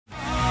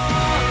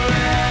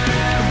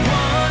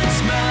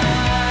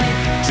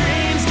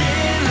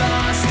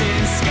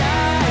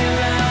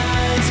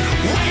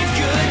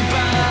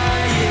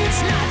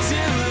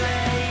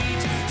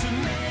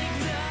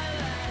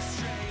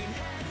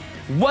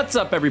What's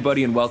up,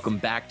 everybody, and welcome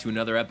back to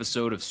another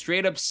episode of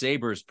Straight Up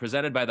Sabres,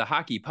 presented by the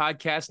Hockey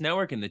Podcast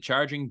Network and the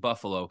Charging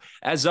Buffalo.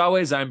 As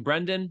always, I'm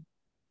Brendan.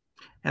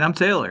 And I'm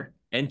Taylor.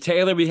 And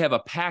Taylor, we have a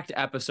packed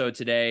episode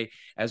today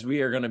as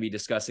we are going to be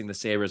discussing the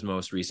Sabres'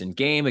 most recent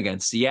game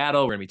against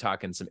Seattle. We're going to be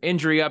talking some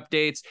injury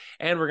updates,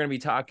 and we're going to be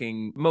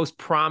talking most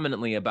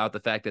prominently about the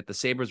fact that the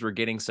Sabres were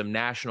getting some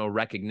national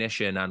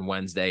recognition on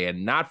Wednesday,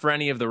 and not for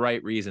any of the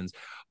right reasons.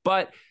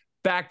 But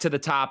back to the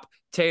top,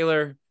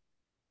 Taylor,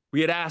 we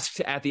had asked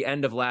at the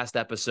end of last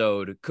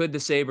episode, could the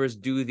Sabres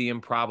do the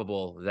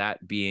improbable,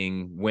 that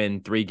being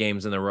win 3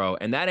 games in a row?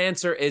 And that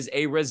answer is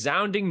a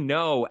resounding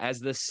no,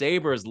 as the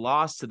Sabres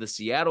lost to the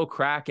Seattle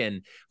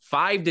Kraken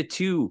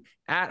 5-2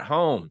 at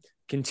home,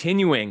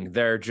 continuing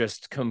their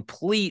just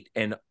complete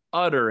and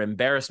utter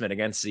embarrassment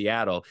against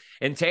Seattle.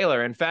 And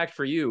Taylor, in fact,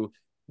 for you,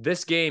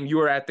 this game, you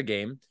were at the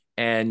game,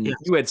 and Yes.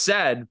 you had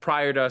said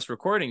prior to us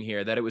recording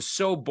here that it was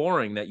so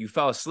boring that you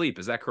fell asleep.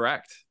 Is that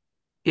correct?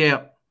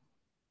 Yeah.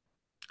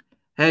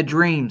 Had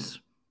dreams.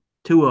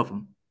 2 of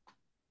them.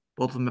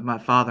 Both of them with my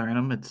father in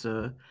them. It's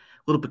a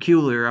little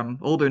peculiar. I'm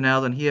older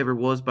now than he ever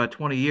was by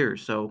 20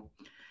 years. So,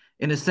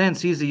 in a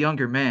sense, he's a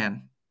younger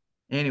man.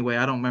 Anyway,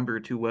 I don't remember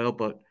it too well,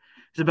 but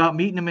it's about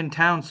meeting him in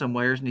town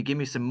somewheres and he gave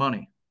me some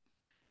money.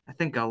 I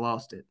think I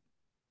lost it.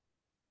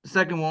 The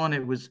second one,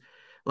 it was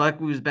like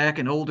we was back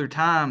in older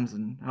times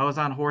and I was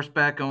on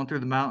horseback going through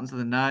the mountains of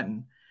the night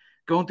and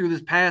going through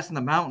this pass in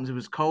the mountains. It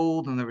was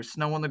cold and there was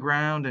snow on the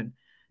ground and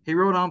he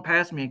rode on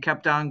past me and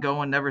kept on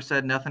going, never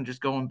said nothing,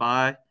 just going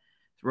by.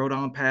 Rode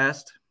on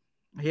past.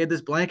 He had this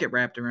blanket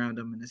wrapped around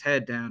him and his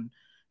head down.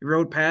 He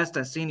rode past.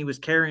 I seen he was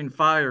carrying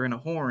fire and a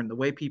horn the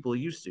way people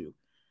used to.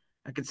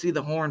 I could see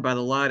the horn by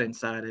the light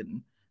inside it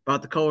and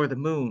about the color of the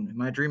moon. In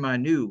my dream, I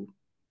knew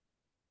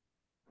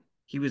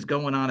he was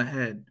going on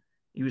ahead.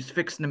 He was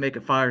fixing to make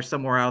a fire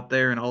somewhere out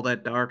there in all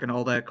that dark and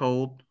all that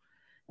cold.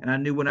 And I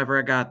knew whenever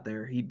I got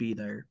there, he'd be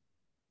there.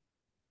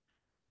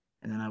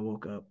 And then I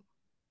woke up.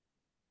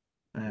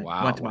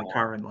 I went to Wow. my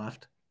car and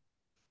left.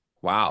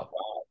 Wow.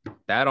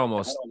 That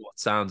almost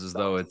sounds as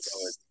though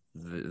it's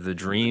the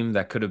dream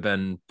that could have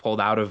been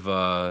pulled out of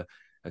a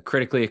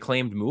critically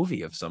acclaimed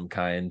movie of some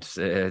kind.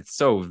 It's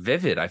so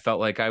vivid. I felt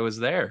like I was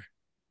there.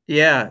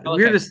 Yeah, Felt like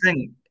weirdest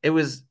thing. It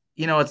was,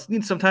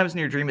 it's sometimes in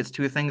your dream it's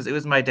 2 things. It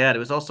was my dad. It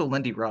was also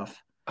Lindy Ruff.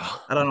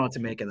 I don't know what to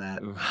make of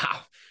that.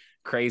 wow.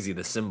 Crazy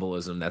the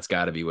symbolism that's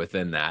got to be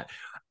within that.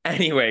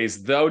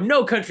 Anyways, though,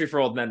 no Country for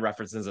Old Men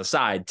references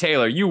aside,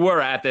 Taylor, you were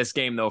at this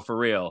game, though, for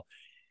real.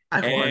 I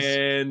was.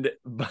 And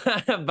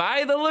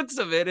by the looks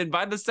of it and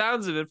by the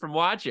sounds of it from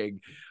watching,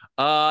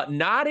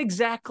 not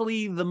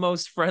exactly the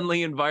most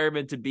friendly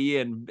environment to be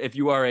in if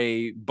you are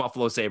a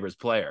Buffalo Sabres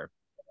player.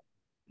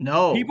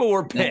 No, People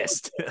were no,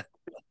 pissed.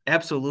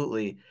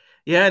 absolutely.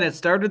 Yeah, and it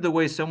started the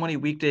way so many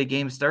weekday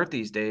games start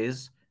these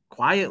days,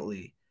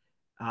 quietly.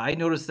 I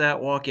noticed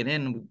that walking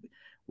in,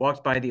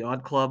 walked by the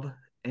Odd Club,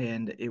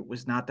 and it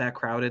was not that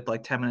crowded.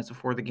 Like 10 minutes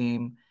before the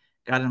game,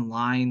 got in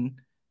line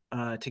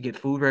to get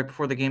food right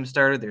before the game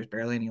started. There's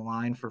barely any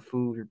line for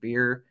food or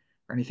beer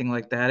or anything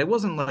like that. It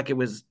wasn't like it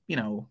was,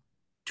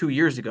 2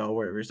 years ago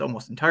where it was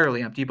almost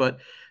entirely empty, but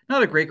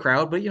not a great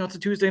crowd. But it's a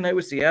Tuesday night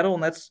with Seattle,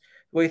 and that's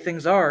the way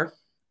things are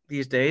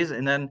these days.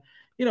 And then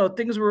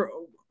things were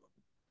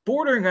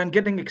bordering on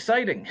getting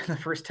exciting in the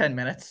first 10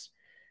 minutes.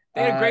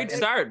 They had a great And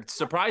start,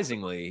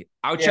 surprisingly.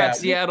 Outshot yeah,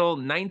 Seattle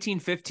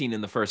 19-15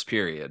 in the first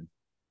period.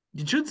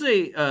 you should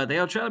say they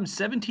outshot him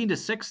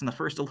 17-6 in the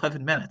first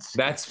 11 minutes.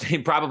 That's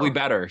probably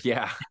better.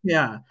 Yeah.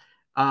 Yeah.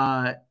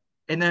 Uh,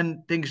 and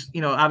then things,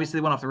 obviously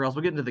went off the rails.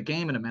 We'll get into the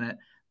game in a minute.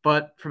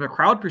 But from a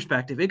crowd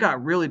perspective, it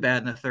got really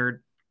bad in the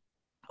third.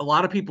 A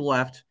lot of people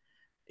left.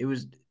 It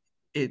was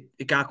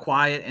it got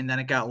quiet and then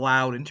it got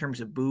loud in terms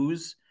of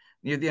boos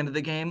near the end of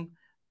the game.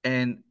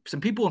 And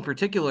some people in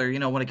particular,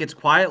 when it gets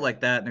quiet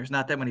like that and there's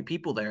not that many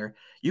people there,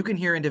 you can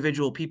hear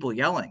individual people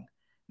yelling.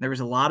 There was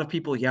a lot of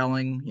people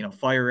yelling,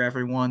 fire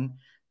everyone,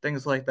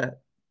 things like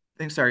that.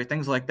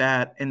 Things like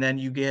that. And then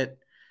you get,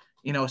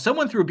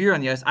 someone threw a beer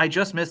on the ice. I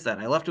just missed that.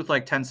 I left with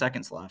like 10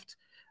 seconds left.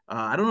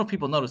 I don't know if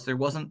people noticed there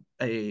wasn't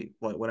a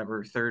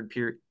whatever third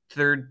TV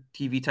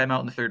timeout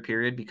in the third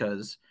period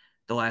because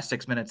the last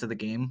 6 minutes of the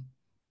game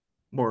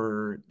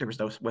were there was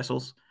no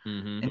whistles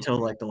Mm-hmm. until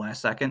like the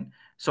last second.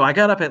 So I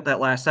got up at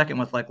that last second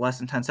with like less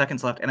than 10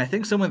 seconds left, and I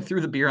think someone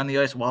threw the beer on the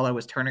ice while I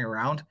was turning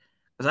around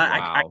because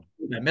Wow.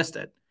 I missed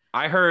it.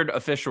 I heard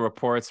official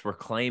reports were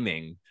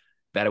claiming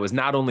that it was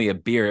not only a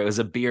beer, it was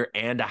a beer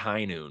and a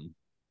high noon.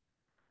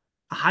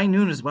 A high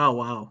noon as well.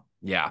 Wow.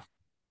 Yeah.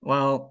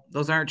 Well,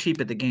 those aren't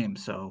cheap at the game,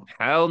 so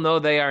Hell no,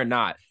 they are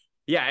not.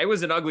 Yeah, it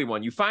was an ugly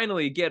one. You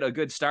finally get a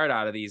good start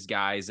out of these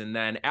guys. And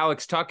then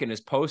Alex Tuck in his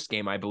post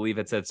game, I believe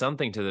it said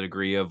something to the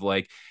degree of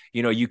like,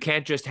 you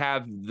can't just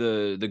have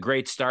the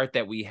great start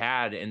that we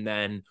had and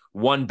then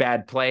one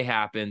bad play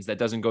happens that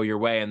doesn't go your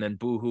way and then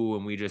boo-hoo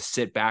and we just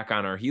sit back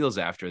on our heels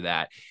after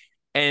that.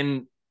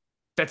 And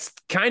that's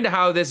kind of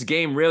how this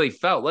game really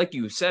felt. Like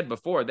you said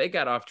before, they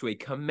got off to a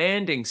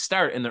commanding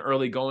start in the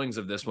early goings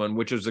of this one,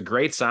 which was a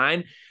great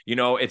sign. You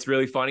know, it's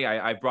really funny.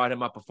 I brought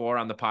him up before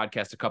on the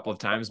podcast a couple of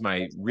times.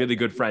 My really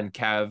good friend,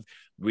 Kev,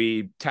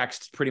 we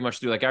text pretty much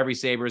through like every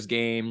Sabres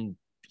game,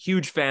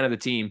 huge fan of the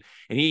team.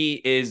 And he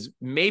is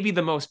maybe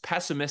the most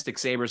pessimistic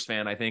Sabres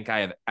fan I think I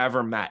have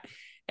ever met.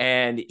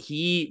 And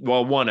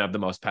one of the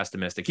most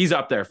pessimistic. He's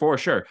up there for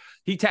sure.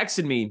 He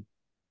texted me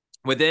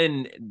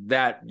within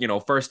that,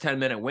 first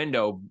 10-minute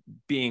window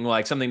being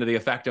like something to the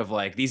effect of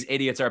like, these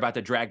idiots are about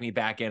to drag me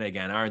back in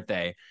again, aren't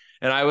they?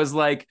 And I was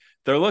like,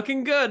 they're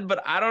looking good,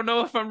 but I don't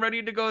know if I'm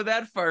ready to go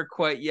that far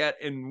quite yet.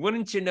 And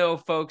wouldn't you know,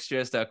 folks,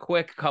 just a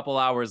quick couple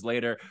hours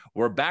later,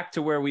 we're back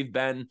to where we've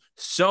been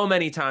so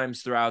many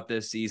times throughout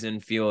this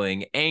season,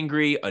 feeling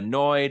angry,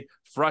 annoyed,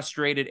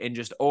 frustrated, and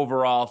just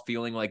overall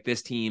feeling like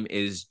this team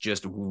is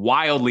just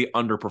wildly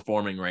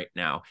underperforming right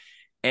now.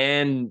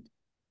 And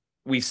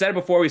we've said it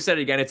before, we've said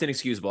it again, it's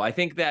inexcusable. I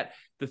think that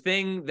the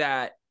thing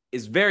that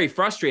is very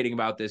frustrating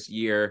about this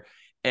year,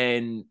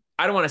 and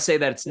I don't want to say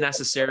that it's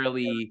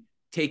necessarily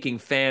taking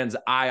fans'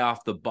 eye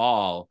off the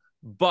ball,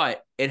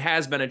 but it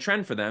has been a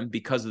trend for them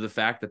because of the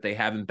fact that they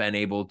haven't been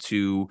able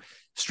to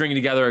string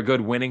together a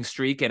good winning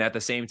streak. And at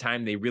the same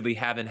time, they really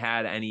haven't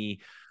had any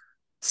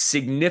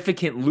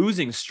significant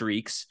losing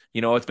streaks.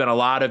 It's been a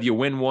lot of you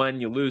win one,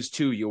 you lose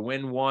two, you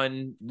win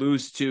one,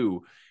 lose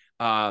two.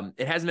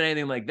 It hasn't been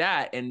anything like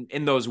that. And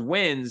in those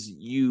wins,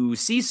 you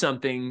see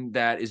something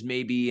that is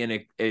maybe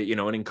an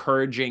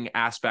encouraging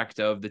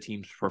aspect of the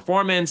team's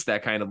performance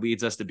that kind of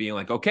leads us to being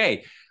like,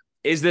 okay,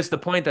 is this the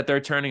point that they're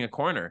turning a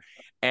corner?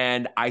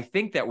 And I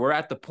think that we're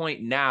at the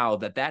point now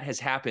that has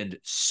happened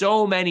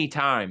so many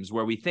times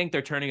where we think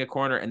they're turning a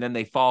corner and then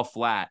they fall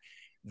flat,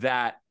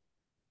 that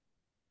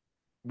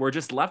we're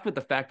just left with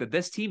the fact that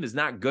this team is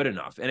not good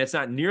enough, and it's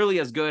not nearly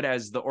as good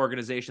as the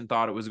organization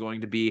thought it was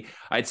going to be.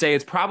 I'd say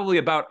it's probably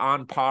about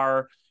on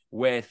par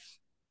with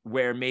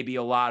where maybe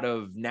a lot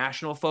of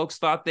national folks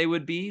thought they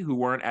would be, who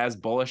weren't as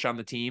bullish on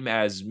the team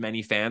as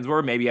many fans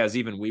were, maybe as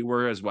even we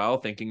were as well,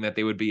 thinking that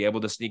they would be able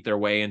to sneak their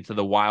way into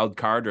the wild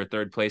card or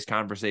third place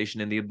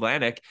conversation in the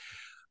Atlantic.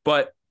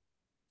 But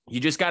you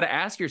just got to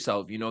ask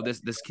yourself,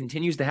 this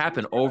continues to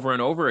happen over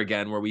and over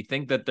again, where we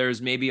think that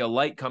there's maybe a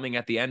light coming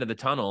at the end of the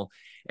tunnel,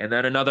 and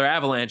then another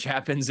avalanche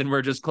happens and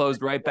we're just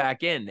closed right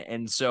back in.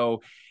 And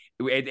so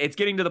it's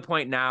getting to the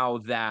point now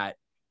that,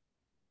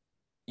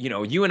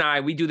 you and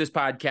I, we do this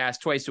podcast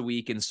twice a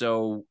week. And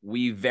so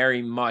we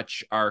very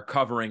much are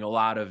covering a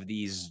lot of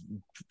these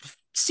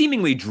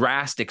seemingly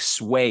drastic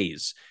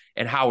sways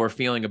and how we're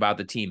feeling about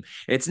the team.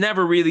 It's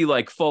never really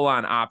like full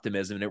on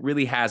optimism. And it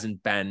really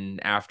hasn't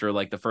been after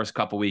like the first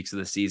couple weeks of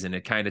the season.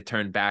 It kind of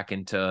turned back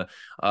into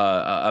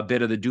a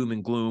bit of the doom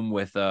and gloom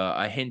with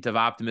a hint of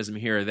optimism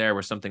here or there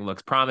where something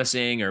looks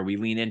promising, or we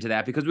lean into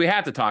that because we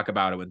have to talk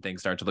about it when things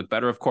start to look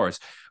better. Of course,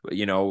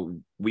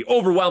 we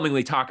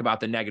overwhelmingly talk about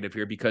the negative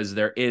here because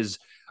there is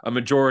a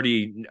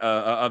majority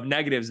of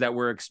negatives that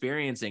we're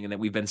experiencing and that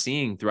we've been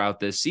seeing throughout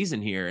this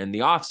season here in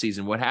the off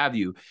season, what have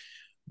you.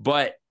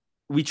 But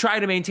we try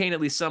to maintain at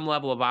least some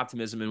level of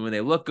optimism. And when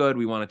they look good,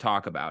 we want to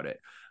talk about it.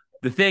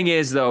 The thing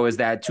is, though, is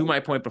that to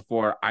my point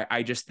before,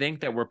 I just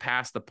think that we're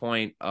past the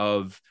point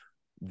of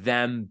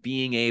them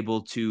being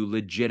able to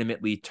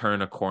legitimately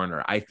turn a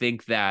corner. I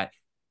think that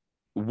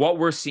what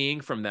we're seeing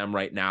from them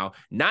right now,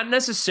 not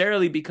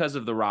necessarily because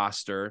of the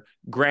roster,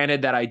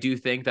 granted that I do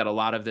think that a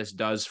lot of this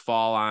does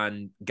fall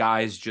on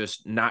guys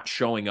just not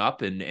showing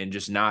up and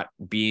just not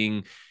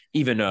being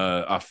even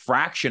a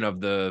fraction of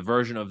the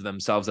version of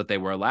themselves that they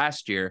were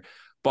last year.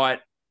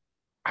 But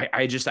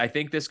I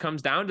think this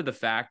comes down to the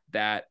fact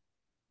that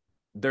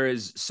there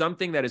is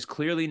something that is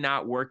clearly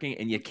not working,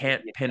 and you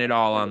can't pin it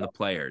all on the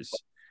players.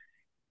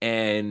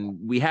 And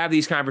we have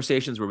these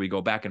conversations where we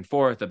go back and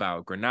forth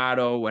about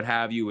Granato, what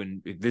have you.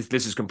 And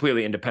this is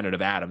completely independent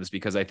of Adams,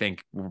 because I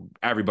think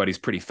everybody's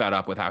pretty fed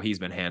up with how he's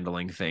been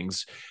handling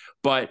things.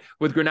 But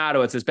with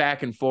Granato, it's this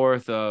back and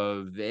forth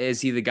of, is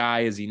he the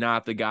guy? Is he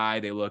not the guy?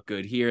 They look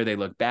good here, they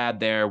look bad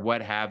there,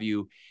 what have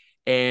you.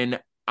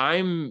 And I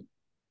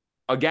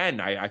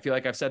feel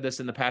like I've said this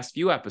in the past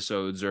few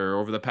episodes or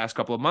over the past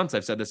couple of months.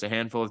 I've said this a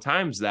handful of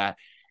times, that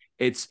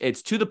it's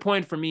to the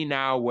point for me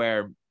now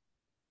where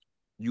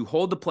you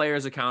hold the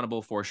players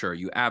accountable for sure.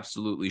 You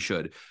absolutely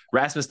should.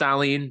 Rasmus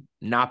Dahlin,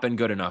 not been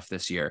good enough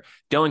this year.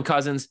 Dylan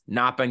Cousins,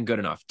 not been good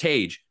enough.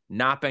 Tage,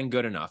 not been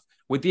good enough.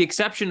 With the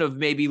exception of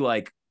maybe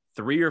like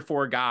 3 or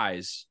 4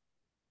 guys,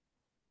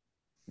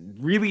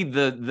 really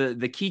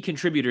the key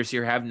contributors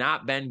here have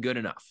not been good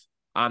enough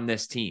on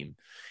this team.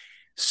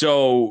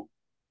 So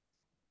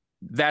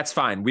that's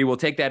fine. We will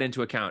take that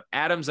into account.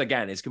 Adams,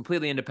 again, is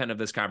completely independent of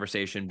this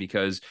conversation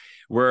because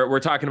we're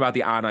talking about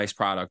the on-ice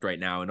product right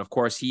now. And of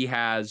course, he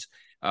has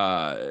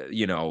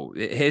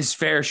his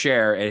fair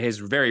share and his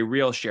very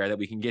real share that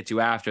we can get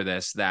to after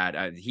this,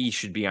 that he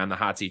should be on the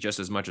hot seat just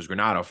as much as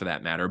Granato for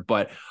that matter.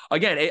 But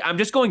again, I'm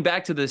just going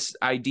back to this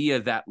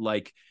idea that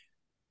like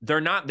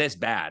they're not this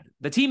bad.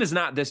 The team is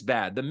not this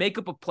bad. The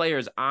makeup of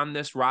players on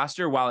this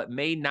roster, while it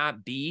may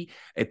not be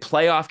a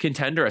playoff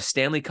contender, a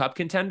Stanley Cup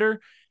contender,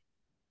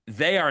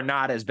 they are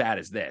not as bad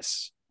as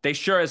this. They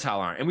sure as hell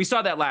aren't. And we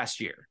saw that last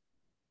year.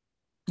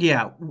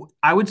 Yeah,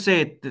 I would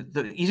say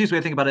the easiest way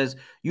to think about it is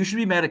you should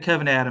be mad at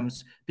Kevin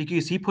Adams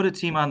because he put a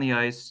team on the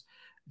ice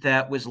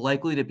that was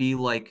likely to be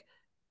like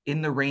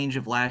in the range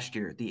of last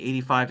year, the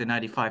 85 to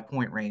 95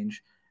 point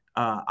range,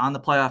 on the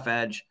playoff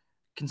edge,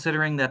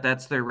 considering that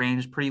that's their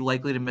range, pretty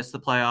likely to miss the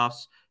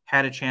playoffs,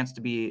 had a chance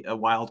to be a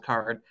wild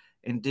card,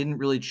 and didn't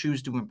really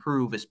choose to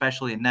improve,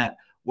 especially in net,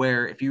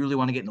 where if you really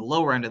want to get in the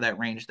lower end of that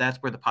range, that's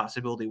where the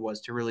possibility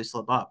was to really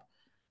slip up.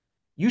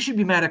 You should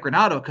be mad at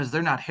Granado because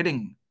they're not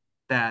hitting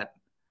that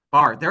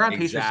bar. They're on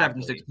pace for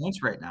 76 Exactly.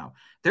 points right now.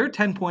 They're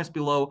 10 points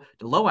below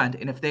the low end.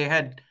 And if they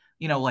had,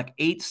 like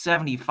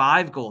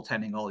 875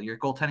 goaltending all year,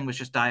 goaltending was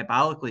just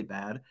diabolically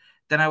bad,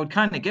 then I would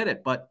kind of get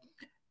it. But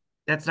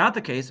that's not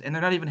the case. And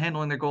they're not even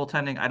handling their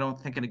goaltending, I don't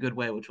think, in a good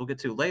way, which we'll get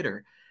to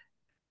later.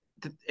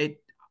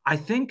 I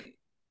think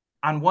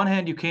on one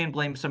hand, you can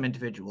blame some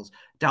individuals.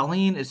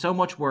 Darlene is so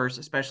much worse,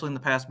 especially in the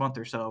past month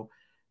or so,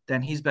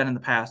 than he's been in the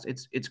past.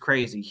 It's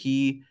crazy.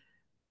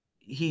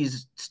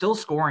 He's still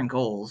scoring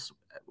goals,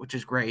 which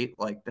is great.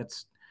 Like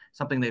that's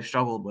something they've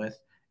struggled with,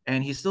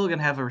 and he's still going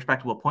to have a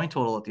respectable point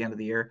total at the end of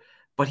the year.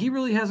 But he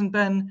really hasn't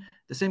been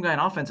the same guy in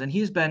offense, and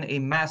he's been a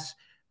mess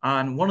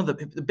on one of the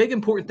big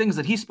important things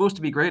that he's supposed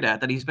to be great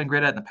at, that he's been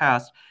great at in the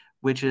past,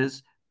 which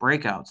is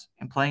breakouts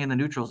and playing in the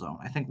neutral zone.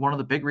 I think one of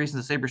the big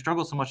reasons the Sabres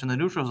struggle so much in the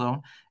neutral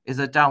zone is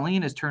that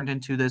Dahlin has turned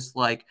into this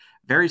like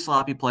very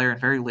sloppy player and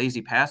very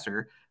lazy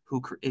passer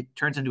who it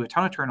turns into a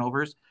ton of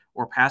turnovers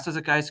or passes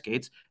at guys'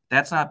 skates.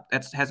 That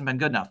hasn't been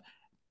good enough.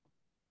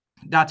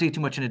 Not to get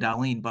too much into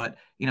Darlene, but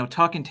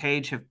Tuck and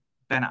Tage have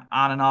been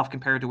on and off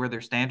compared to where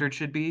their standards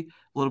should be,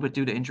 a little bit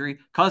due to injury.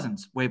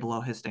 Cousins way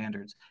below his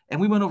standards, and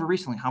we went over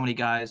recently how many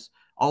guys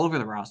all over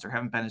the roster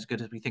haven't been as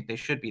good as we think they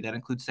should be. That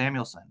includes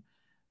Samuelson.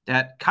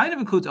 That kind of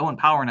includes Owen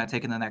Power not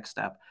taking the next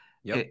step.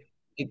 Yep.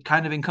 It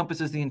kind of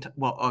encompasses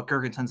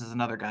Gergensons is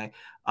another guy.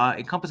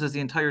 Encompasses the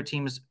entire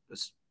team's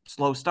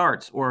slow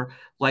starts, or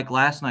like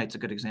last night's a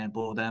good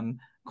example of them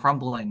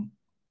crumbling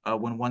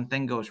when one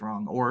thing goes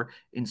wrong, or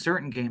in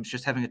certain games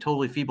just having a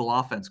totally feeble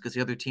offense because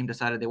the other team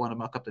decided they want to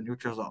muck up the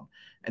neutral zone.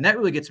 And that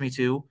really gets me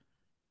to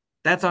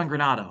that's on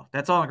Granado.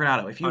 That's all on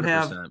Granado. If you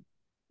have, 100%.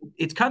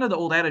 it's kind of the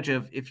old adage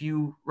of if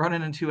you run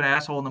into an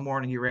asshole in the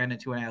morning, you ran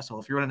into an asshole.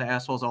 If you run into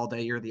assholes all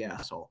day, you're the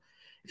asshole.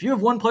 If you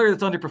have one player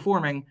that's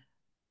underperforming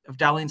of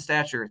Darlene's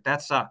stature,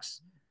 that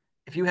sucks.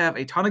 If you have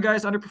a ton of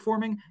guys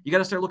underperforming, you got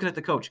to start looking at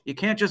the coach. You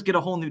can't just get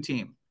a whole new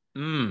team.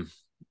 Well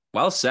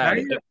Can I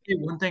said. say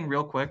one thing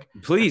real quick?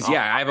 That's Please, off.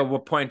 yeah, I have a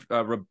point,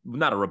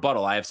 not a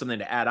rebuttal. I have something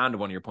to add on to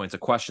one of your points, a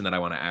question that I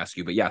want to ask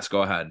you. But yes,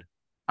 go ahead.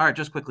 All right,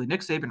 just quickly.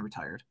 Nick Saban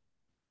retired.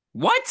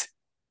 What?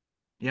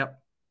 Yep.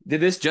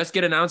 Did this just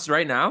get announced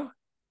right now?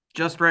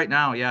 Just right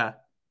now, yeah.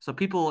 So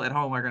people at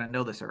home are going to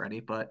know this already,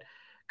 but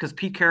because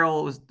Pete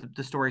Carroll was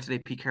the story today,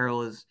 Pete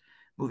Carroll is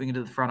moving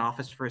into the front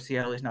office for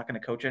Seattle. He's not going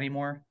to coach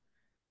anymore.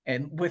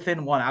 And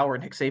within 1 hour,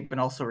 Nick Saban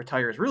also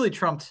retires. Really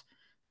trumped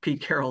Pete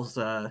Carroll's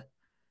end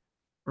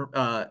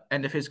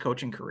of his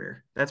coaching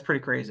career. That's pretty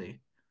crazy.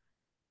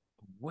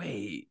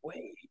 Wait,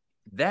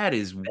 that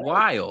is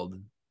wild.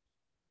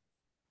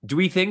 Do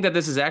we think that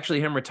this is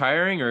actually him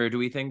retiring, or do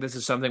we think this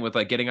is something with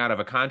like getting out of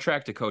a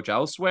contract to coach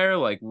elsewhere?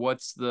 Like,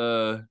 what's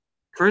the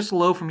Chris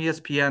Lowe from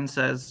ESPN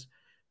says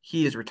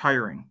he is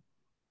retiring.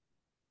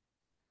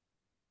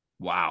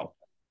 wow?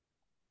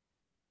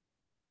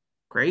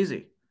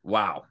 Crazy.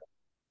 Wow.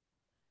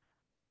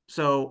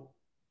 So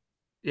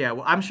yeah,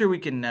 well, I'm sure we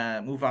can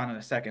move on in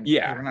a second because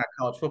Yeah. we're not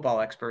college football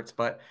experts.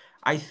 But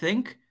I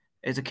think,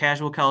 as a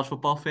casual college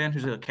football fan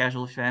who's a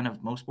casual fan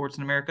of most sports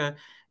in America,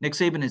 Nick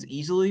Saban is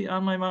easily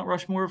on my Mount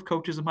Rushmore of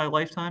coaches of my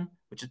lifetime,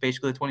 which is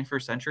basically the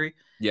 21st century.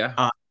 Yeah.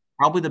 Uh,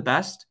 Probably the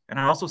best. And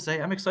I also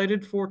say I'm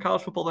excited for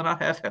college football to not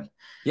have him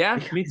Yeah,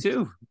 because me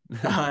too.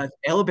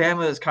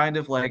 Alabama is kind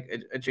of like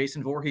a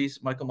Jason Voorhees,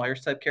 Michael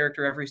Myers type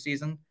character every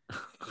season.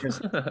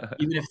 Just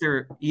even if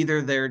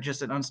they're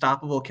just an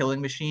unstoppable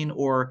killing machine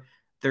or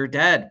they're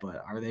dead,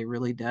 but are they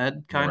really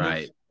dead kind of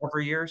Right.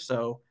 every year?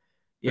 So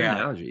Good yeah,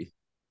 analogy.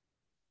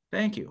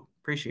 thank you.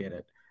 Appreciate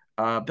it.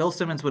 Bill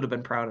Simmons would have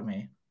been proud of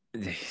me.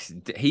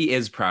 He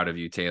is proud of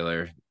you,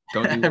 Taylor.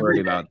 Don't you Every worry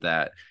day. about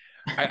that.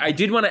 I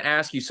did want to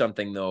ask you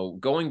something though.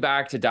 Going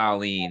back to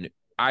Darlene,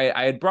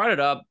 I had brought it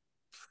up.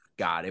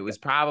 God, it was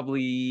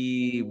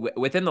probably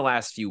within the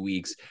last few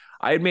weeks.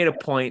 I had made a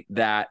point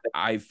that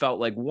I felt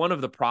like one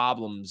of the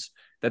problems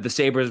that the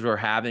Sabres were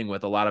having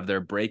with a lot of their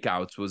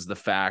breakouts was the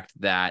fact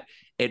that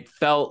it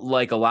felt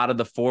like a lot of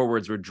the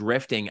forwards were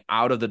drifting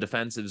out of the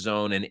defensive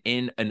zone and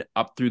in and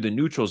up through the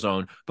neutral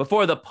zone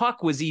before the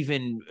puck was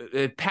even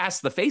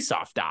past the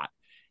faceoff dot.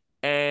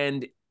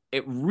 And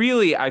it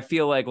really, I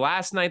feel like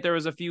last night there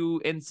was a few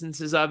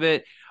instances of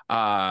it.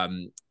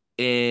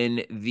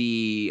 In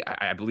the,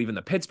 I believe in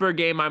the Pittsburgh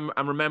game, I'm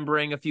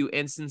remembering a few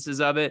instances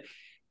of it.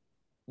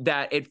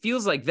 that it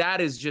feels like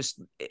that is just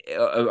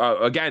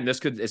again,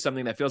 is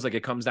something that feels like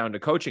it comes down to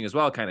coaching as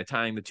well, kind of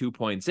tying the 2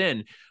 points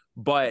in.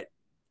 But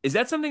is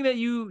that something that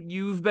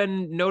you've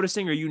been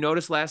noticing, or you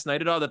noticed last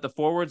night at all, that the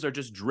forwards are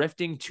just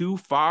drifting too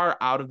far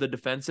out of the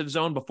defensive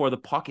zone before the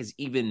puck is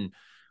even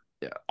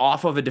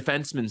off of a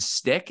defenseman's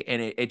stick?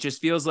 And it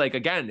just feels like,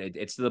 again,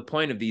 it's to the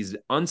point of these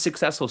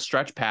unsuccessful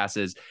stretch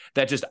passes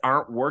that just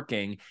aren't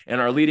working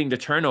and are leading to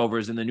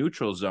turnovers in the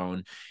neutral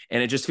zone.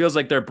 And it just feels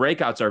like their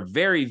breakouts are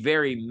very,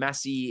 very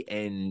messy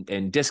and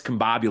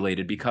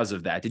discombobulated because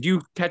of that. Did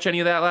you catch any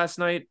of that last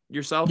night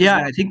yourself as Yeah,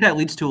 well? I think that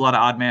leads to a lot of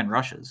odd man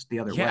rushes the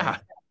other way. Yeah,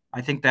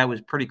 I think that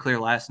was pretty clear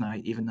last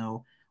night, even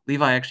though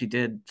Levi actually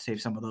did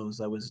save some of those.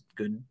 That was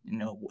good,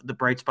 the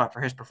bright spot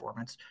for his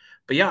performance.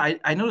 But yeah,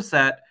 I noticed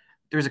that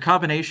there's a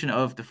combination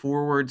of the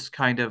forwards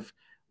kind of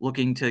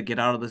looking to get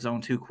out of the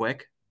zone too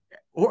quick.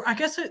 Or I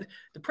guess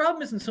the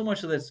problem isn't so much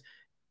that it's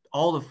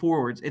all the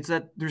forwards, it's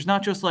that there's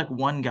not just like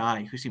one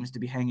guy who seems to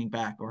be hanging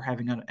back or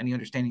having any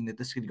understanding that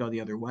this could go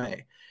the other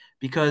way.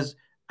 Because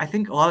I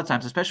think a lot of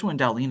times, especially when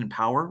Dowling and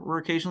Power were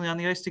occasionally on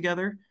the ice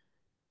together,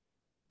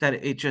 that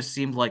it just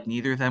seemed like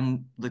neither of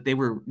them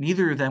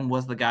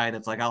was the guy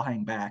that's like, I'll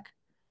hang back.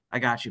 I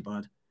got you,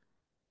 bud.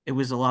 It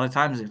was a lot of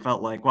times it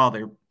felt like, wow,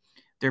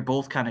 they're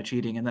both kind of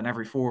cheating, and then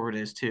every forward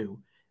is too.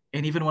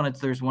 And even when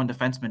there's one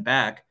defenseman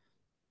back,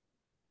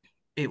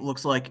 it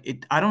looks like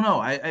it. I don't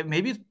know.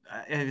 Maybe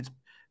it's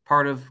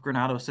part of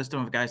Granado's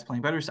system of guys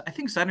playing better. I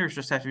think centers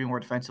just have to be more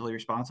defensively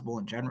responsible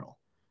in general.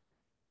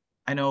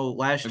 I know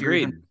last year,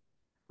 even agreed.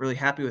 really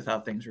happy with how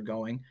things were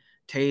going.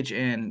 Tage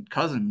and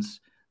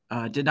Cousins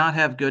did not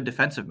have good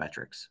defensive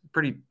metrics.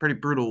 Pretty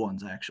brutal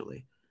ones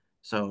actually.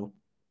 So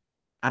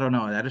I don't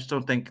know. I just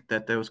don't think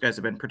that those guys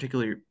have been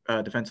particularly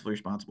defensively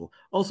responsible.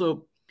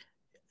 Also,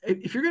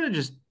 if you're gonna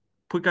just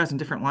put guys in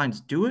different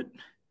lines, do it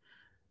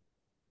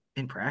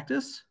in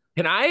practice.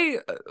 Can I,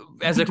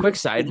 as Don't a do it quick before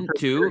side the first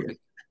too, period.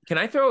 can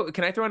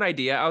I throw an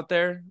idea out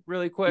there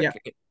really Yeah,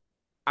 quick?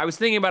 I was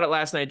thinking about it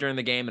last night during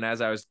the game, and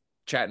as I was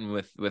chatting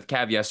with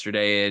Cav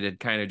yesterday, it had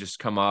kind of just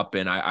come up,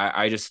 and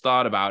I just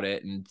thought about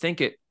it and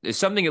think it is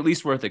something at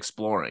least worth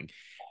exploring.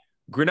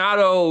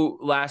 Granado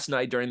last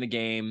night during the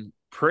game,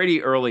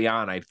 pretty early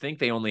on, I think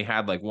they only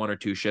had like one or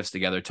two shifts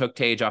together, took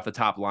Tage off the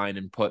top line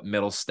and put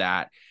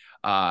Middlestat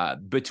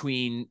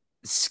between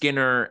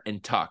Skinner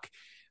and Tuck.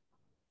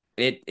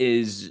 It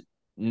is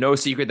no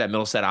secret that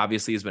Middlestat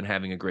obviously has been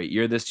having a great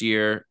year this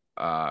year.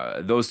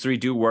 Those three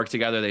do work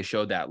together. They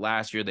showed that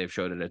last year. They've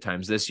showed it at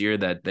times this year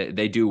that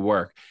they do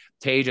work.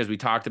 Tage, as we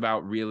talked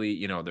about,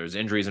 really, there's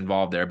injuries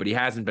involved there, but he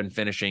hasn't been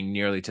finishing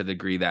nearly to the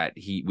degree that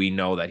we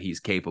know that he's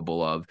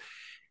capable of.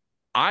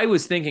 I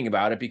was thinking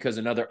about it because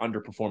another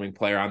underperforming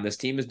player on this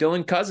team is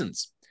Dylan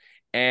Cousins.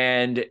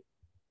 And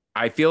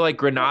I feel like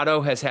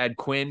Granado has had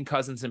Quinn,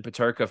 Cousins, and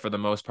Paterka for the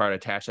most part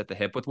attached at the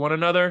hip with one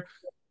another.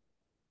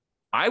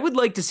 I would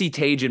like to see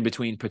Tage in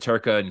between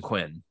Paterka and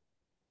Quinn.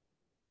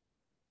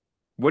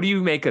 What do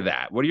you make of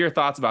that? What are your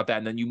thoughts about that?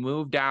 And then you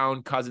move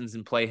down Cousins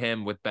and play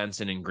him with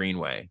Benson and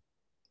Greenway.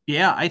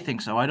 yeah, I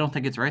think so. I don't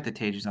think it's right that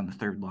Tage is on the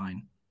third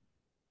line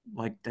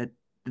like that,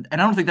 and I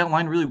don't think that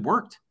line really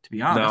worked, to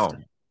be honest.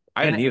 No,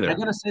 I And didn't I either.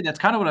 gotta say, that's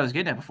kind of what I was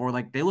getting at before.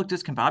 Like they look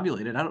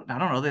discombobulated. I don't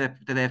know.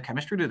 Do they have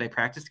chemistry? Do they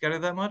practice together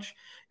that much?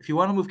 If you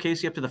want to move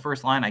Casey up to the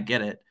first line, I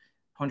get it,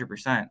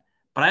 100%.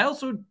 But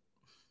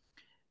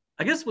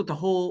I guess, with the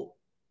whole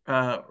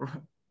uh,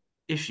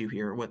 issue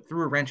here, what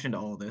threw a wrench into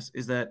all of this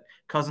is that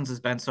Cousins has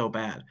been so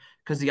bad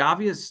because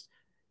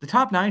the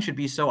top nine should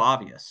be so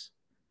obvious.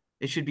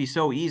 It should be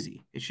so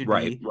easy. It should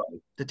Right. be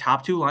the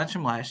top two lines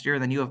from last year,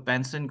 and then you have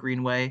Benson,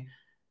 Greenway,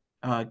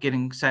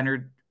 getting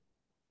centered.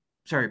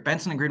 Sorry,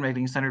 Benson and Greenway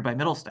getting centered by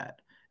Middlestat,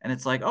 and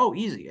it's like, oh,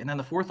 easy. And then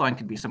the fourth line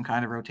could be some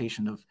kind of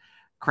rotation of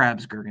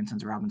Krabs,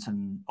 Gergensons,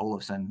 Robinson,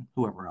 Olofsson,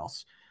 whoever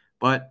else.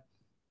 But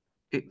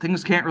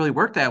things can't really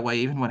work that way,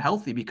 even when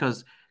healthy,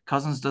 because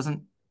Cousins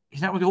doesn't.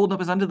 He's not really holding up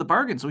his end of the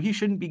bargain, so he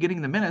shouldn't be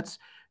getting the minutes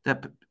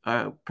that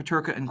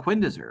Paterka and Quinn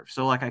deserve.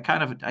 So, like,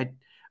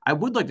 I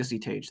would like to see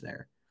Tage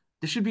there.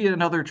 This should be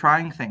another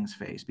trying things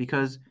phase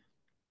because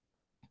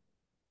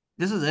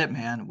this is it,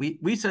 man.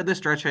 We said this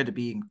stretch had to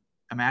be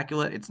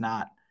immaculate. It's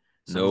not.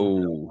 So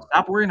No.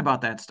 stop worrying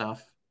about that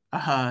stuff.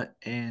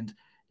 And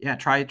yeah,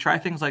 try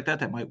things like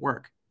that might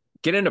work.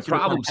 Get into See what kind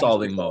of problem chemistry.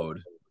 solving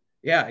mode.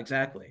 Yeah,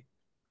 exactly.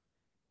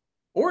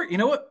 Or you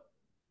know what?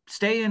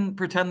 Stay and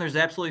pretend there's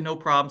absolutely no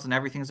problems and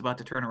everything's about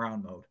to turn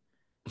around mode.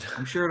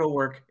 I'm sure it'll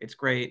work. It's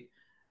great.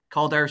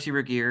 Call Darcy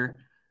Regier.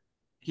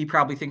 He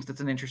probably thinks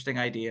that's an interesting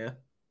idea.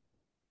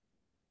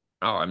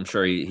 Oh, I'm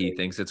sure he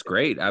thinks it's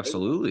great.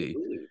 Absolutely.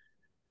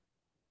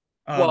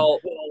 Um, Well,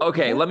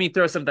 okay, before let me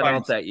throw something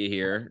else finds at you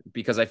here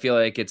because I feel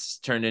like it's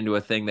turned into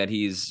a thing that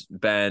he's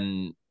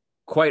been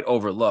quite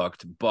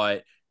overlooked.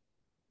 But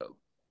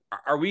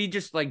are we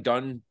just like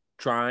done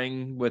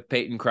trying with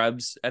Peyton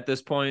Krebs at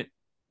this point?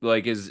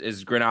 Like, is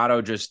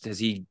Granado just has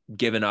he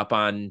given up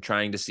on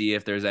trying to see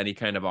if there's any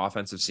kind of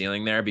offensive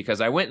ceiling there? Because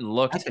I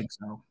think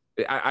so.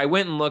 I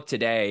went and looked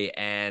today,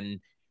 and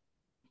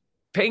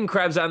Peyton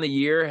Krebs on the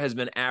year has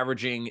been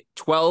averaging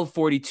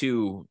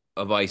 12.42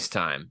 of ice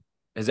time,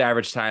 his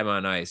average time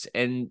on ice.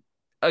 And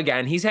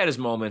again, he's had his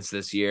moments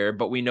this year,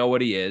 but we know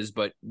what he is.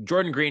 But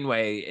Jordan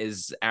Greenway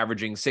is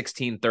averaging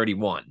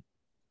 16:31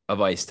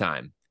 of ice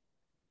time.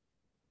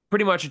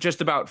 Pretty much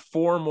just about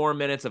 4 more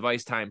minutes of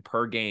ice time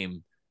per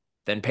game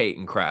than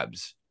Peyton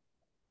Krebs.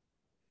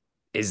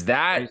 Is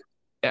that,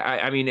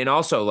 I mean, and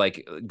also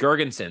like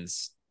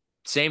Gergenson's,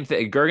 same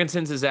thing.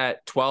 Gergenson's is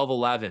at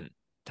 12:11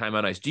 time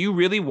on ice. Do you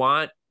really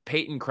want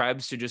Peyton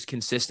Krebs to just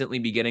consistently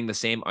be getting the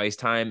same ice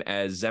time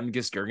as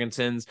Zemgus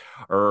Gergensons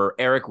or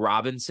Eric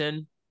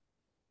Robinson,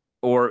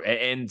 or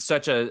and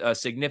such a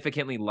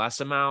significantly less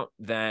amount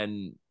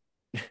than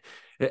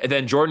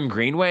Jordan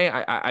Greenway?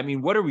 I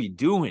mean, what are we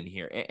doing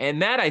here?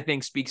 And that, I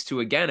think, speaks to,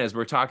 again, as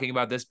we're talking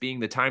about this being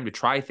the time to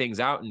try things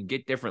out and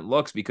get different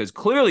looks, because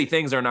clearly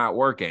things are not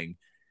working.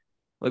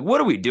 Like,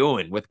 what are we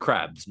doing with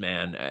Krebs,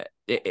 man?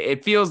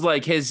 It feels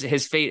like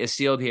his fate is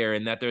sealed here,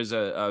 and that there's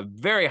a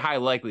very high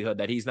likelihood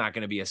that he's not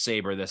going to be a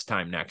Sabre this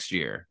time next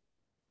year.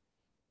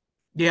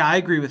 Yeah, I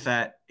agree with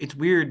that. It's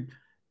weird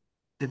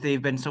that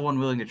they've been so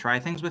unwilling to try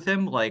things with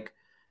him. Like,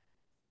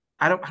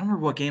 I don't remember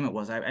what game it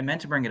was. I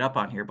meant to bring it up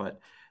on here, but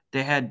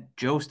they had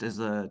Jost as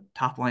the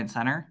top line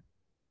center.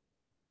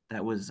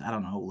 That was, I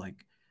don't know,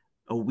 like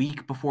a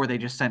week before they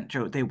just sent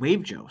Joe. They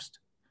waived Jost.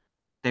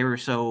 They were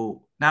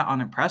so not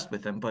unimpressed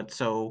with him, but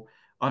so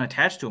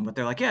unattached to him. But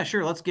they're like, yeah,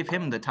 sure, let's give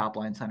him the top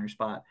line center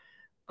spot.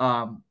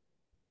 Um,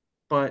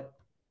 but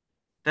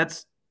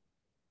that's,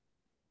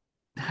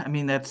 I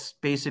mean, that's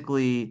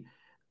basically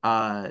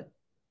uh,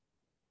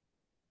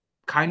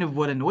 kind of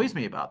what annoys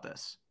me about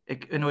this.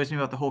 It annoys me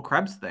about the whole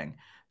Krebs thing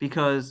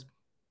because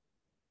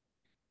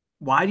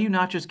why do you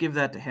not just give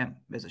that to him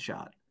as a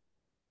shot?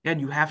 Again,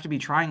 you have to be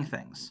trying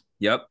things.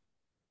 Yep.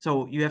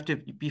 So you have to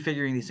be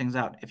figuring these things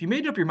out. If you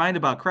made up your mind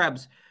about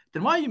Krebs,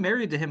 then why are you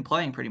married to him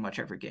playing pretty much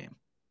every game?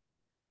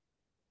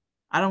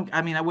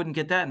 I mean, I wouldn't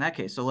get that in that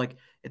case. So, like,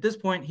 at this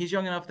point, he's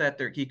young enough that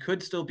he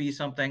could still be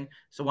something.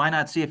 So, why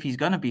not see if he's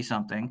going to be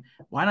something?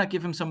 Why not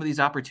give him some of these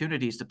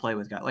opportunities to play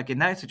with guys? Like, in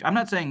that situation, I'm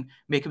not saying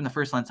make him the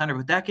first line center,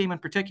 but that game in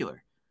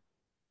particular,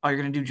 oh, you're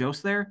going to do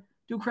Jost there?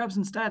 Do Krebs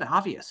instead.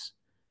 Obvious.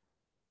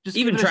 Just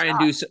give Even it a try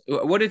and shot.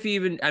 do, what if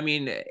even, I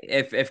mean,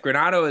 if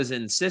Granato is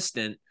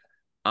insistent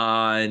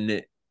on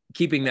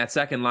keeping that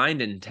second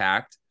line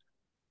intact,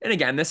 and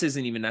again, this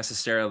isn't even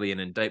necessarily an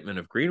indictment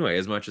of Greenway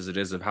as much as it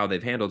is of how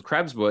they've handled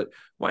Krebs, but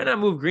why not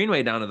move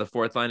Greenway down to the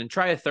fourth line and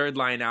try a third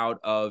line out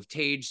of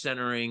Tage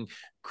centering,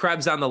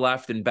 Krebs on the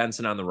left and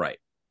Benson on the right?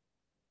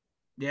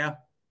 Yeah.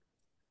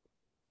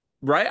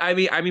 Right?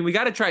 I mean, we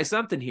got to try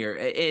something here.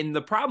 And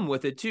the problem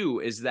with it too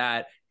is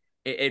that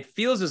it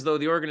feels as though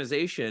the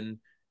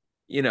organization,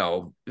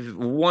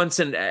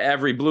 once in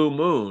every blue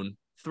moon,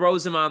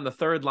 throws him on the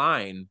third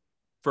line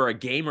for a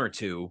game or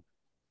two.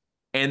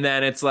 And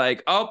then it's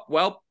like, oh,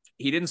 well,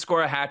 he didn't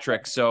score a hat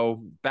trick.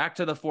 So back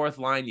to the fourth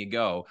line you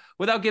go,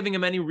 without giving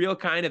him any real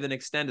kind of an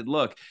extended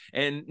look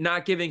and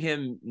not giving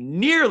him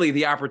nearly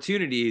the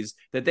opportunities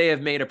that they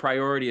have made a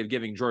priority of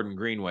giving Jordan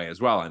Greenway as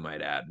well, I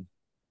might add.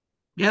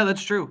 Yeah,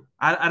 that's true.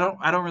 I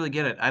don't really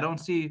get it. I don't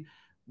see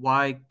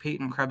why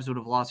Peyton Krebs would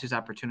have lost his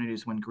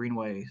opportunities when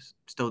Greenway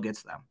still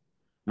gets them.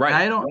 And Right.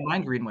 I don't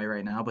mind Greenway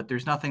right now, but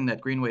there's nothing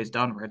that Greenway's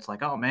done where it's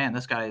like, oh man,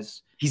 this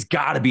guy's He's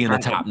got to be in the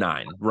top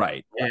nine.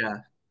 Right. yeah,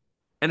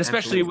 And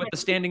especially absolutely. with the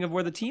standing of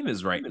where the team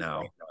is right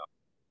now.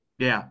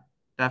 Yeah,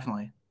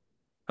 definitely.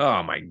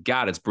 Oh my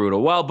God, it's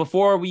brutal. Well,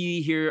 before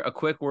we hear a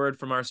quick word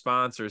from our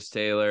sponsors,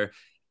 Taylor,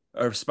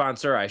 or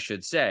sponsor, I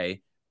should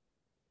say,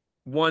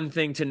 one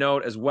thing to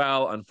note as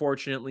well,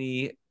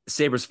 unfortunately,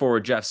 Sabres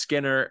forward Jeff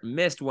Skinner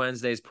missed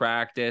Wednesday's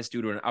practice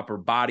due to an upper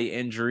body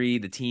injury.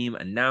 The team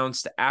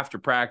announced after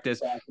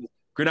practice.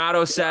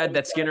 Granato said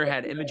that Skinner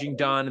had imaging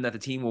done and that the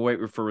team will wait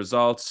for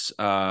results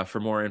for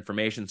more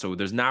information. So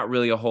there's not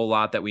really a whole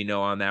lot that we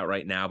know on that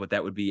right now, but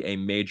that would be a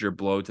major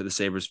blow to the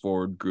Sabres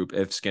forward group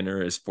if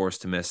Skinner is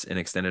forced to miss an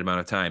extended amount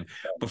of time.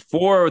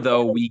 Before,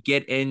 though, we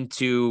get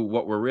into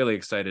what we're really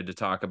excited to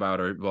talk about,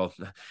 or, well,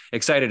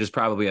 excited is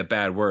probably a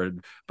bad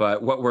word,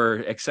 but what we're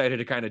excited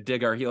to kind of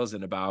dig our heels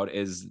in about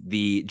is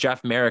the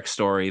Jeff Merrick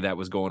story that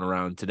was going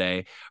around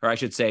today, or I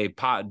should say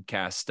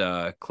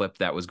podcast clip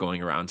that was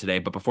going around today.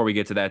 But before we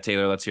get to that,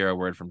 Taylor, let's hear a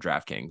word from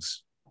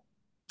DraftKings.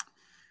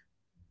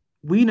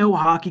 We know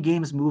hockey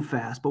games move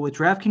fast, but with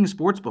DraftKings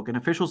Sportsbook, an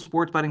official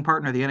sports betting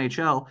partner of the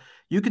NHL,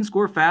 you can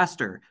score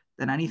faster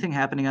than anything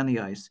happening on the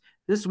ice.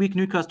 This week,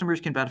 new customers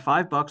can bet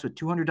 $5 with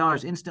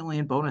 $200 instantly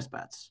in bonus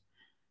bets.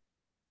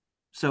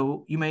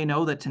 So you may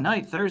know that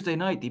tonight, Thursday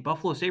night, the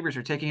Buffalo Sabres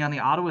are taking on the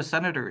Ottawa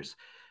Senators.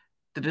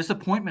 The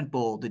Disappointment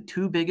Bowl, the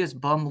two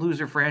biggest bum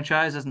loser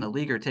franchises in the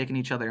league are taking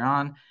each other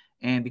on.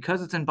 And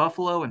because it's in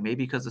Buffalo, and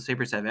maybe because the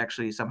Sabres have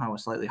actually somehow a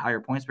slightly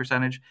higher points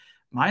percentage,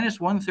 minus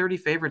 130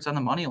 favorites on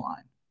the money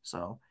line.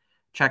 So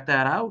check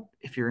that out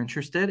if you're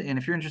interested. And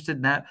if you're interested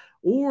in that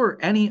or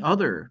any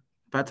other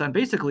bets on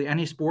basically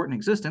any sport in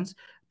existence,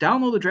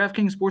 Download the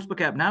DraftKings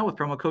Sportsbook app now with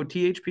promo code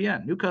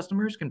THPN. New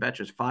customers can bet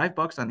just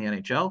 $5 on the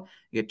NHL and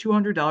get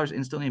 $200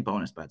 instantly in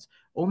bonus bets.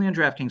 Only on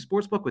DraftKings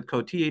Sportsbook with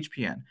code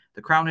THPN.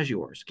 The crown is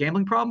yours.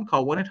 Gambling problem?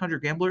 Call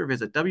 1-800-GAMBLER or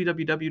visit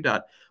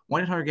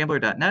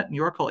www.1800gambler.net. New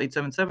York, call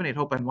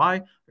 877-8-HOPE-NY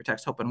or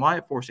text HOPE-NY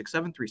at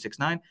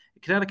 467-369. In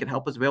Connecticut,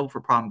 help is available for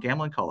problem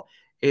gambling. Call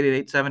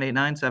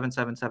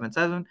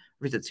 888-789-7777.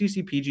 Visit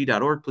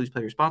ccpg.org. Please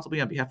play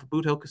responsibly on behalf of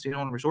Boot Hill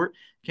Casino and Resort,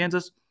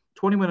 Kansas.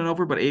 21 and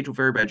over, but age will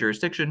vary by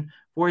jurisdiction.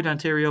 Void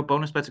Ontario.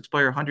 Bonus bets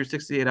expire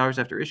 168 hours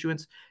after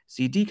issuance.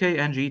 See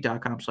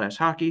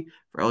dkng.com/hockey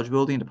for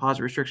eligibility and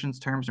deposit restrictions,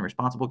 terms, and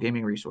responsible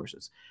gaming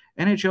resources.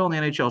 NHL and the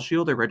NHL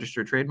Shield are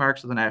registered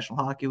trademarks of the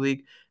National Hockey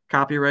League.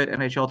 Copyright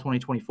NHL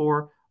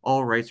 2024.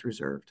 All rights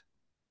reserved.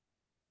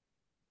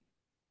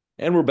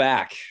 And we're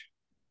back.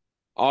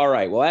 All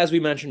right. Well, as we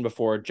mentioned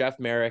before, Jeff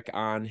Marek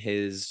on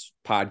his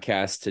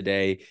podcast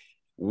today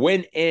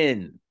went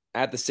in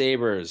at the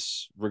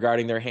Sabres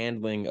regarding their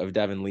handling of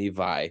Devin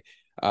Levi,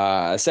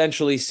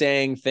 essentially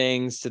saying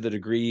things to the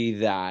degree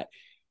that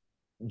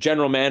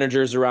general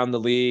managers around the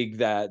league,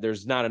 that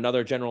there's not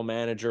another general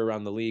manager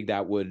around the league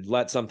that would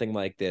let something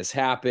like this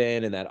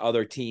happen, and that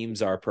other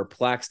teams are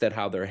perplexed at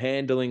how they're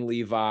handling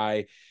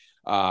Levi,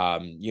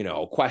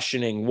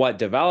 questioning what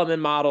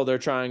development model they're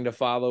trying to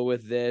follow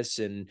with this,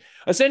 and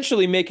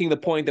essentially making the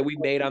point that we've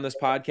made on this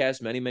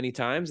podcast many, many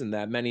times, and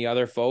that many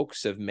other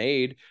folks have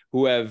made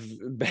who have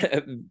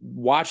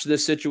watched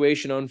this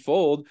situation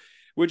unfold,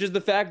 which is the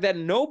fact that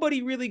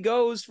nobody really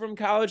goes from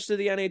college to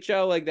the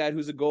NHL like that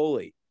who's a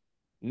goalie.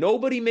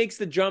 Nobody makes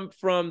the jump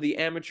from the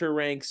amateur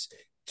ranks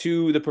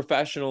to the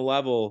professional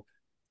level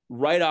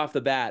right off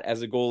the bat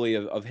as a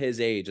goalie of his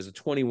age, as a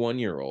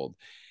 21-year-old.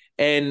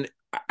 And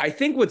I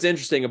think what's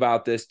interesting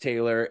about this,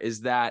 Taylor,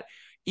 is that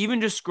even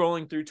just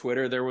scrolling through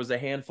Twitter, there was a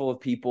handful of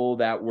people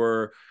that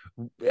were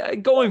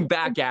going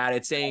back at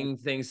it, saying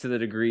things to the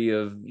degree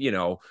of,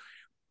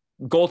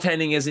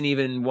 goaltending isn't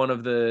even one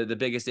of the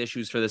biggest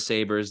issues for the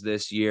Sabres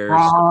this year.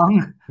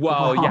 Wrong.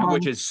 Well, Wrong. yeah,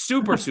 which is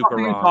super, super what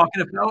are you wrong.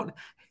 talking about?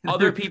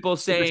 Other people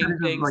saying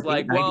things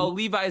like, well, 890.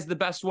 Levi is the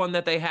best one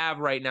that they have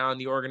right now in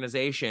the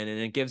organization, and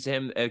it gives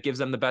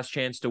them the best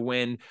chance to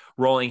win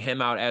rolling him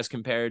out as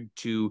compared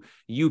to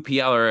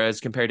UPL or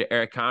as compared to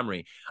Eric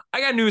Comrie. I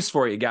got news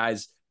for you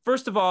guys.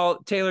 First of all,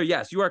 Taylor,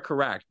 yes, you are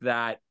correct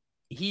that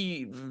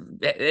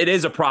it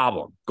is a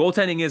problem.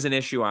 Goaltending is an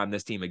issue on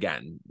this team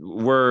again.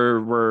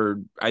 We're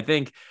I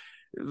think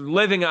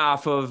living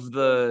off of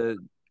the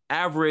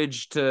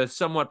average to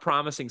somewhat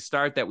promising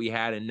start that we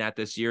had in net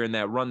this year and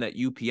that run that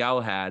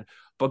UPL had,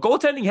 but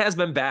goaltending has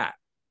been bad.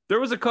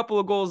 There was a couple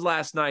of goals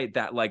last night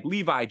that, like,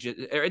 Levi,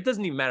 it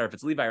doesn't even matter if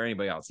it's Levi or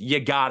anybody else, you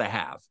gotta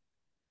have.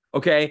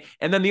 Okay.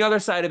 And then the other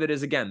side of it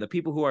is, again, the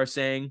people who are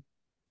saying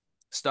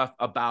stuff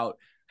about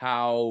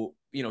how,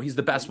 he's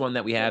the best one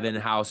that we have in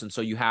house, and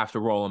so you have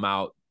to roll him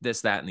out,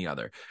 this, that, and the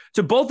other.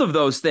 To both of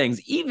those things,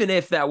 even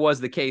if that was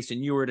the case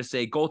and you were to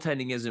say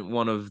goaltending isn't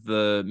one of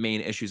the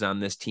main issues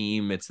on this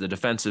team, it's the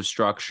defensive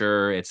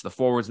structure, it's the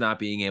forwards not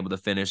being able to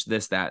finish,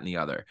 this, that, and the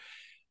other.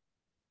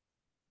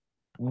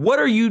 What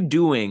are you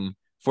doing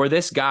for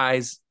this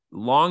guy's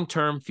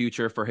long-term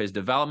future, for his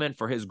development,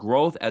 for his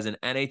growth as an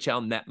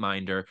NHL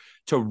netminder,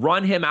 to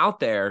run him out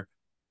there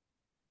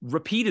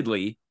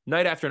repeatedly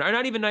night after night,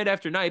 not even night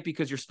after night,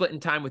 because you're splitting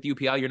time with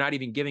UPL. You're not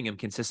even giving him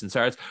consistent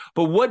starts.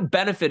 But what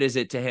benefit is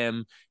it to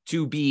him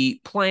to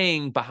be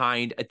playing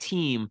behind a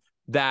team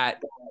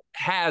that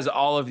has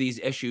all of these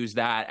issues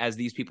that, as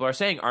these people are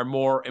saying, are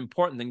more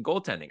important than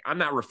goaltending? I'm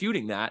not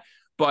refuting that.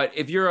 But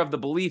if you're of the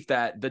belief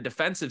that the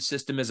defensive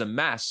system is a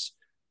mess,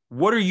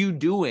 what are you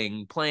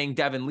doing playing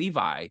Devin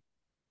Levi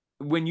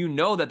when you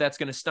know that that's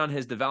going to stun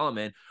his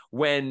development,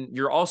 when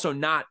you're also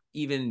not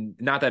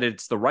that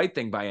it's the right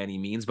thing by any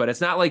means, but it's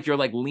not like you're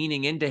like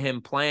leaning into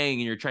him playing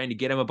and you're trying to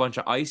get him a bunch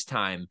of ice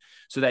time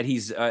so that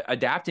he's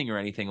adapting or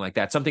anything like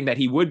that, something that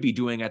he would be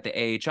doing at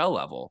the AHL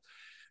level.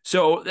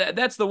 So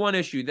that's the one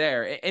issue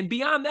there. And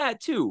beyond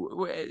that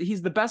too,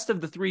 he's the best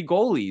of the three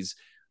goalies.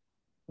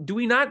 Do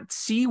we not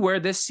see where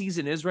this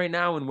season is right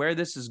now and where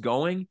this is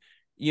going?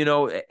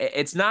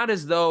 It's not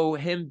as though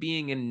him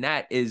being in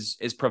net is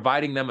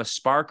providing them a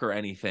spark or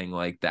anything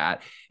like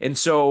that. And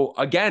so,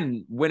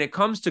 again, when it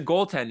comes to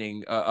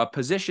goaltending, a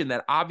position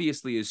that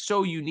obviously is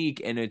so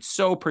unique and it's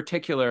so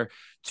particular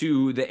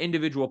to the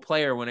individual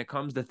player when it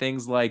comes to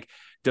things like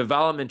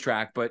development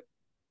track. But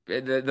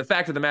the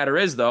fact of the matter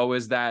is, though,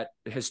 is that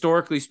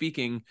historically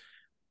speaking,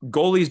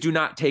 goalies do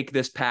not take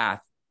this path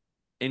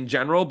in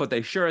general, but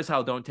they sure as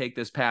hell don't take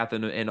this path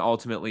and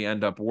ultimately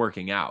end up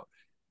working out.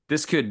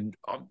 This could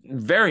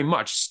very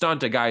much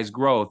stunt a guy's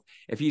growth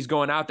if he's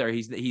going out there.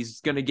 He's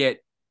going to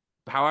get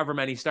however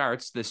many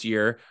starts this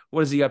year.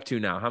 What is he up to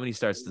now? How many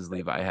starts does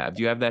Levi have?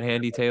 Do you have that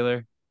handy,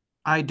 Taylor?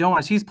 I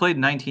don't. He's played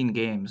 19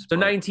 games. So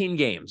 19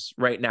 games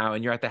right now,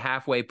 and you're at the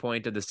halfway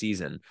point of the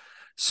season.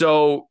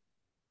 So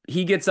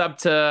he gets up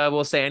to,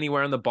 we'll say,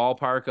 anywhere in the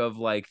ballpark of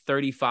like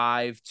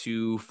 35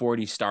 to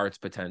 40 starts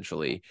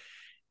potentially.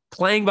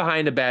 Playing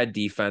behind a bad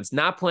defense,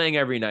 not playing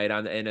every night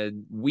in a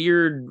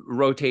weird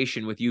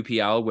rotation with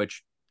UPL,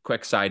 which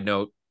quick side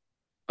note,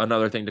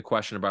 another thing to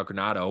question about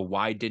Granato,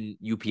 why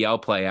didn't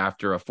UPL play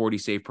after a 40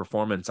 save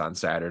performance on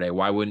Saturday?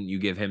 Why wouldn't you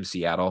give him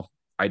Seattle?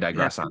 I Yeah,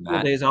 digress on 4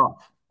 that. days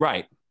off.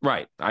 Right,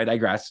 right. I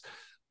digress.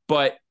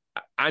 But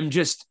I'm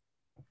just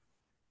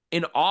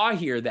in awe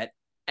here that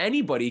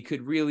anybody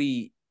could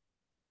really.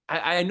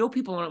 I know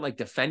people aren't like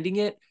defending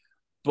it,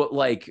 but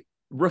like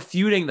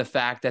refuting the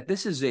fact that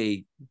this is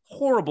a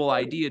horrible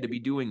idea to be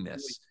doing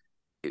this.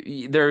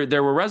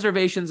 There were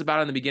reservations about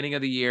it in the beginning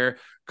of the year.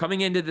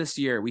 Coming into this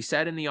year, we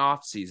said in the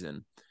off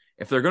season,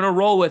 if they're going to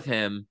roll with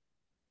him,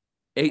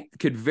 it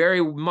could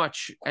very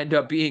much end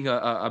up being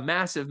a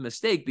massive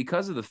mistake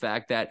because of the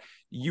fact that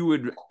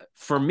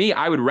for me,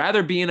 I would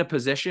rather be in a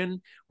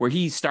position where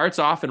he starts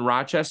off in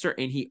Rochester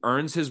and he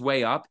earns his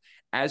way up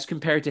as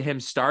compared to him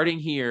starting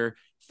here.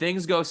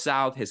 Things go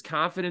south, his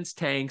confidence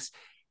tanks,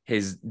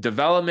 his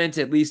development,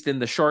 at least in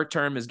the short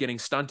term, is getting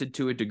stunted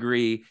to a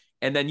degree.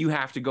 And then you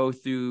have to go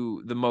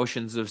through the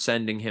motions of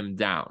sending him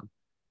down.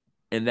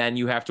 And then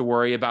you have to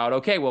worry about,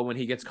 okay, well, when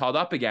he gets called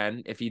up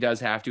again, if he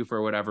does have to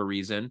for whatever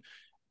reason,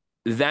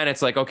 then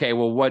it's like, okay,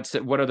 well, what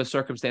are the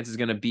circumstances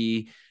going to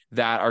be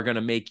that are going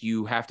to make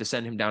you have to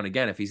send him down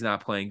again if he's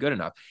not playing good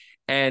enough?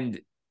 And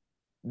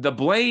the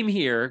blame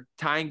here,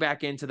 tying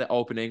back into the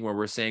opening where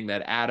we're saying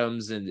that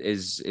Adams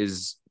is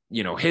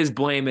his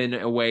blame in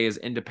a way is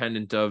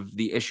independent of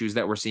the issues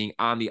that we're seeing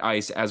on the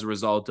ice as a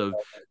result of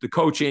the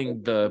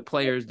coaching, the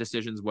players'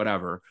 decisions,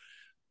 whatever.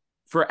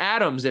 For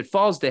Adams, it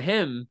falls to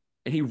him,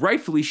 and he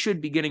rightfully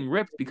should be getting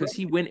ripped because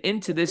he went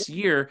into this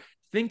year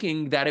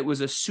thinking that it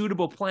was a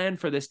suitable plan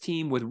for this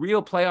team with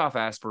real playoff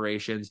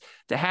aspirations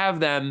to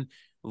have them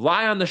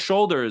lie on the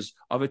shoulders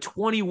of a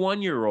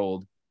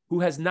 21-year-old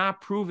who has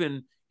not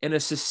proven in a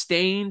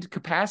sustained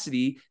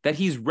capacity that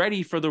he's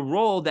ready for the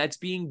role that's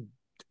being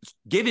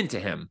given to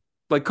him,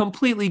 like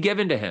completely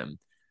given to him.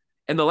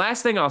 And the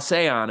last thing I'll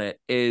say on it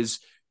is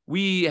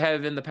we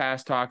have in the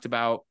past talked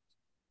about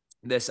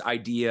this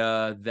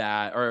idea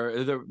that,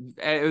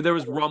 there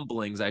was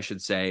rumblings, I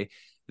should say,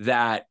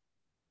 that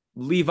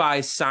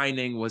Levi's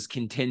signing was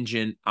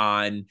contingent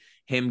on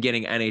him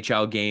getting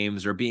NHL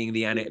games or being in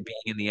the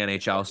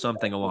NHL,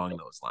 something along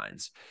those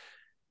lines.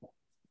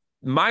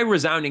 My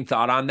resounding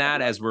thought on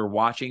that, as we're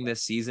watching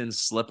this season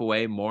slip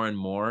away more and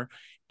more,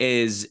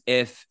 is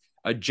if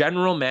a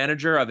general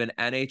manager of an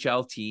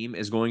NHL team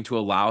is going to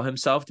allow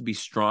himself to be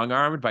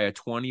strong-armed by a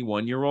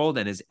 21-year-old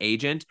and his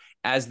agent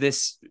as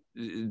this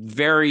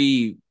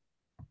very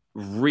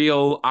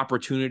real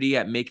opportunity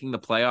at making the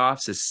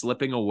playoffs is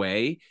slipping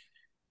away,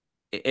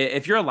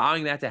 if you're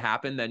allowing that to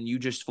happen, then you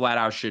just flat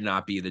out should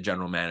not be the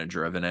general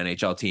manager of an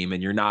NHL team,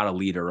 and you're not a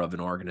leader of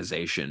an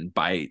organization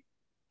by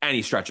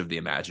any stretch of the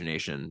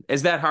imagination.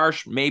 Is that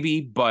harsh?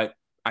 Maybe, but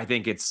I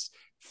think it's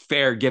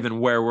fair given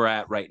where we're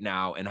at right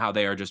now and how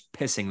they are just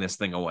pissing this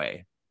thing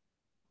away.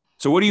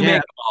 So what do you Yeah,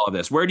 make of all of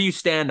this? Where do you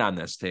stand on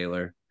this,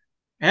 Taylor?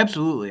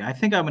 absolutely. I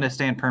think I'm going to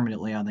stand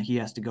permanently on the he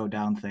has to go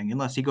down thing,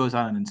 unless he goes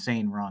on an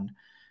insane run,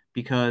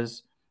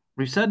 because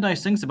we've said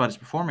nice things about his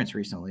performance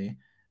recently,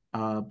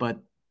 but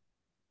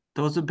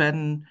those have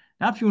been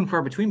not few and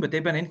far between, but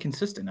they've been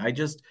inconsistent. I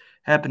just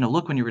happened to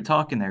look when you were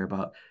talking there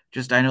about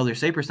just I know their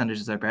save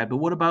percentages are bad, but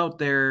what about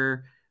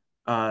their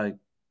uh,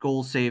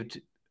 goals saved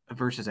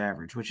versus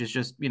average, which is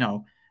just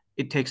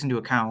it takes into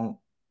account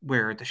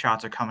where the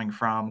shots are coming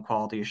from,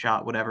 quality of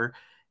shot, whatever,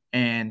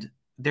 and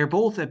they're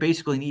both at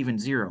basically an even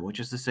zero, which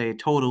is to say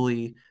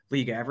totally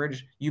league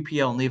average.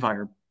 UPL and Levi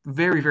are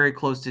very very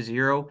close to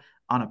zero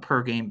on a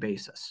per game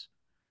basis,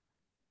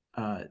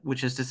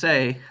 which is to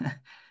say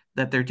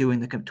that they're doing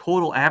the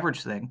total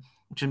average thing,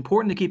 which is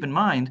important to keep in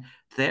mind.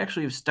 They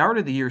actually have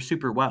started the year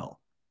super well.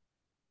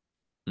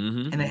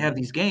 Mm-hmm. And they have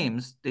these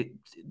games.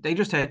 They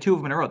just had two of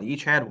them in a row. They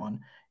each had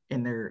one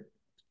in their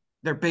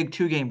big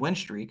 2 game win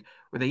streak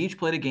where they each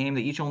played a game.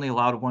 They each only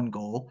allowed one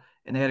goal,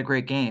 and they had a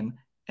great game.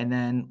 And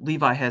then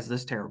Levi has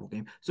this terrible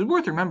game. So it's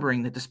worth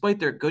remembering that despite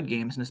their good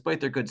games and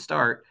despite their good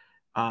start,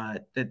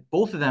 that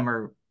both of them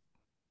are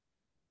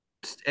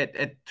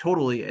at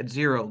totally at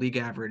zero league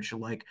average,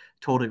 like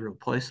totally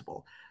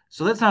replaceable.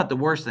 So that's not the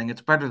worst thing.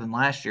 It's better than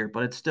last year,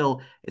 but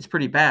it's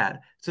pretty bad.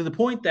 To the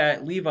point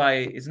that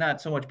Levi is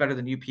not so much better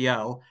than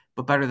UPL,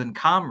 but better than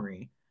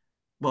Comrie.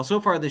 Well,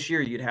 so far this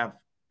year, you'd have,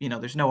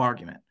 there's no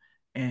argument.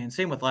 And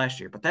same with last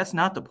year, but that's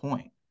not the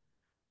point.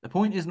 The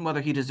point isn't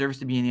whether he deserves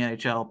to be in the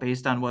NHL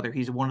based on whether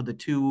he's one of the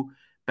two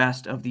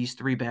best of these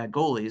three bad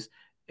goalies.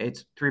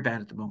 It's three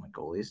bad at the moment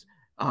goalies.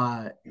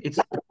 It's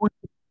the point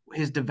of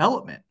his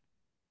development.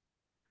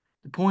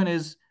 The point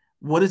is,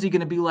 what is he going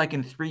to be like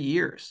in 3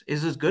 years?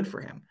 Is this good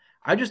for him?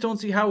 I just don't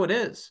see how it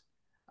is.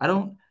 I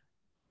don't.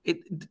 It.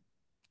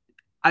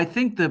 I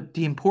think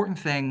the important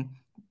thing,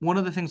 one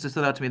of the things that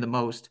stood out to me the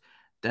most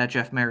that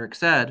Jeff Merrick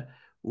said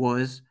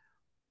was,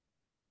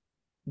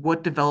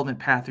 "What development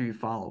path are you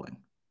following?"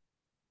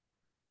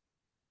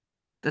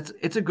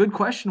 It's a good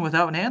question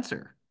without an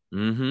answer.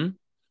 Mm-hmm.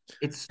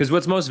 It's Because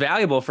what's most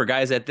valuable for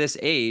guys at this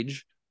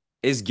age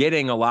is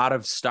getting a lot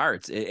of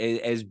starts,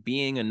 as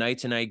being a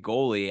night-to-night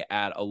goalie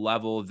at a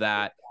level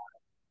that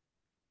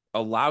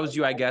allows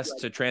you, I guess,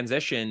 to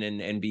transition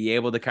and be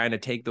able to kind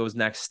of take those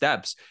next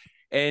steps.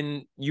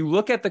 And you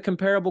look at the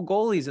comparable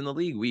goalies in the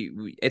league.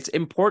 It's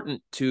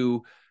important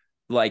to,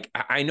 like,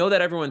 I know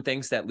that everyone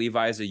thinks that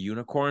Levi is a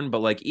unicorn, but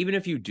like, even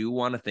if you do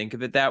want to think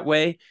of it that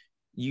way,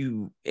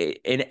 you,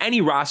 in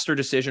any roster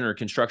decision or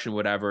construction,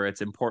 whatever,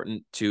 it's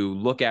important to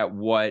look at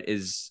what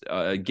is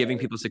giving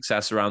people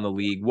success around the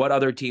league, what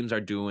other teams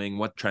are doing,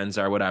 what trends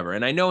are, whatever.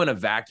 And I know in a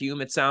vacuum,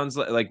 it sounds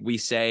like we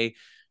say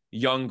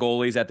young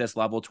goalies at this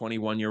level,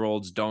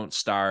 21-year-olds don't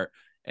start,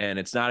 and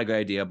it's not a good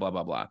idea, blah,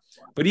 blah, blah.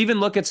 But even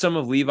look at some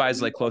of Levi's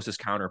like closest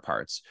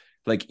counterparts.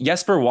 Like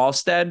Jesper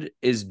Wallstedt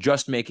is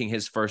just making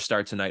his first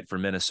start tonight for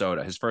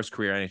Minnesota, his first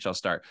career NHL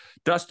start.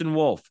 Dustin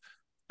Wolf,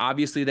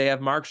 obviously they have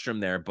Markstrom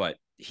there, but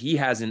he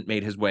hasn't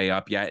made his way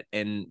up yet.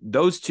 And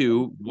those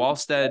two,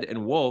 Wallstedt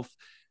and Wolf,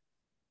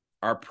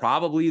 are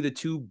probably the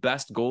two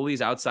best goalies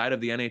outside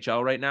of the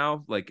NHL right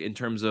now, like in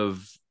terms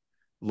of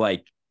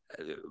like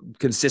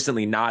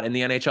consistently not in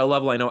the NHL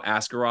level. I know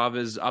Askarov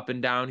is up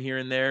and down here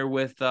and there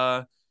with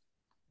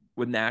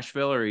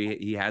Nashville, or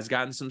he has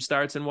gotten some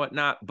starts and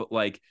whatnot, but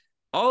like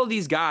all of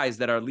these guys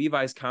that are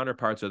Levi's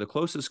counterparts are the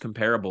closest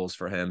comparables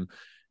for him.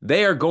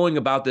 They are going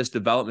about this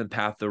development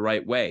path the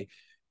right way.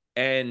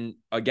 And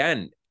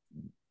again,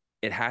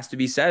 it has to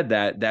be said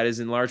that that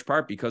is in large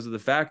part because of the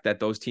fact that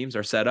those teams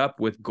are set up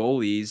with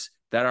goalies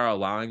that are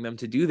allowing them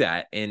to do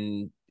that.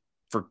 And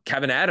for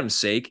Kevin Adams'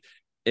 sake,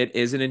 it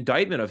is an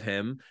indictment of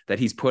him that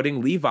he's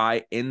putting Levi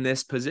in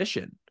this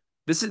position.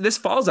 This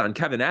falls on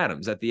Kevin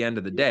Adams at the end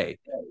of the day.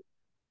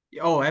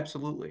 Oh,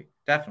 absolutely.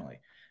 Definitely.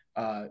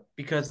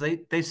 Because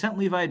they sent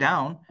Levi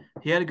down.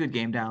 He had a good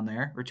game down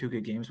there, or two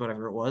good games,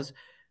 whatever it was.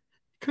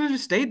 Could have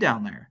just stayed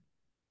down there.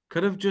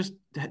 Could have just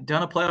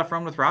done a playoff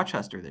run with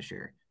Rochester this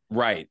year.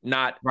 Right.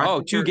 Not,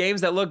 oh, two Rochester,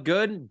 games that look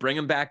good, bring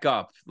them back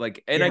up.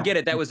 Like, and I yeah, get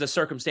it. That was a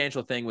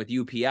circumstantial thing with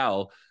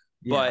UPL,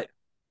 yeah, but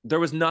there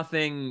was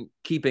nothing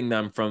keeping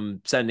them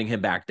from sending him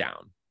back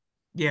down.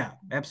 yeah,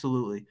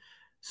 absolutely.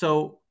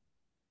 So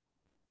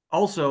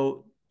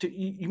also,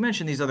 you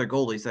mentioned these other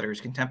goalies that are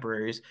his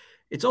contemporaries.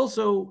 It's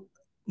also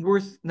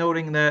worth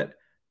noting that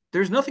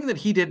there's nothing that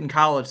he did in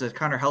college that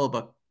Connor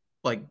Hellebuck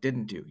like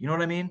didn't do. You know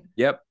what I mean?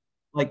 Yep.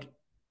 Like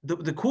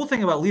the cool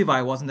thing about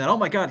Levi wasn't that, oh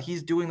my God,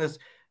 he's doing this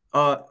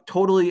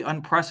totally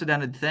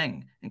unprecedented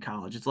thing in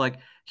college. It's like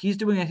he's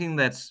doing anything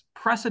that's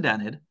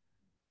precedented,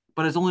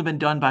 but has only been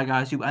done by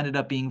guys who ended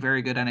up being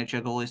very good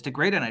NHL goalies to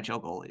great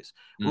NHL goalies.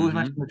 We always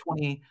mentioned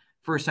Mm-hmm. the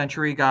 21st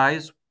century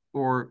guys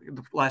or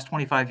the last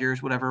 25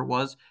 years, whatever it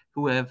was,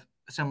 who have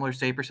a similar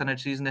save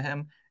percentage season to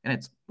him. And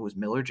it was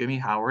Miller, Jimmy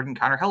Howard, and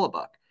Connor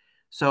Hellebuck.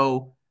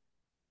 So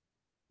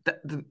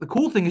the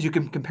cool thing is you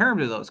can compare him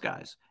to those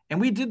guys.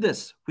 And we did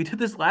this. We did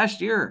this last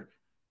year.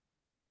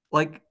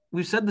 Like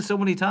we've said this so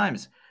many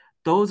times.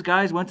 Those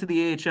guys went to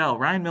the AHL.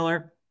 Ryan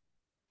Miller,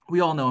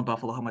 we all know in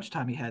Buffalo how much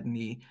time he had in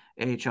the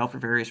AHL for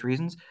various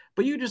reasons,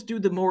 but you just do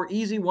the more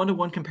easy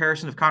one-to-one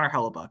comparison of Connor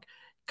Hellebuck.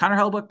 Connor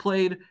Hellebuck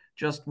played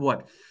just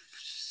what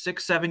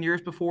 6, 7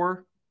 years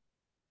before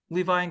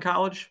Levi in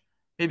college,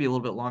 maybe a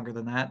little bit longer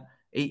than that,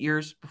 8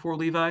 years before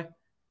Levi.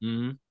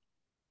 Mm-hmm.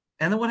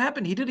 And then what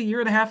happened? He did a year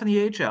and a half in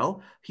the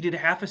AHL. He did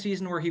half a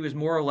season where he was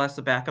more or less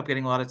the backup,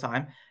 getting a lot of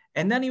time,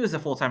 and then he was a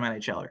full-time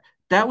NHLer.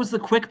 That was the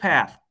quick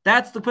path.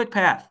 That's the quick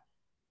path.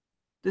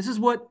 This is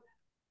what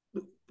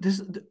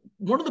this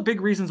one of the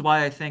big reasons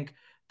why I think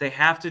they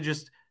have to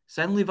just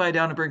send Levi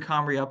down and bring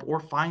Comrie up, or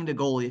find a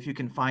goalie if you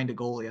can find a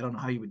goalie. I don't know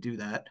how you would do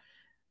that.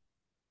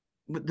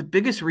 But the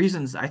biggest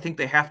reasons I think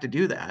they have to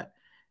do that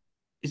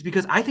is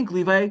because I think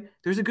Levi,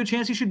 there's a good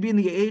chance he should be in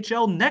the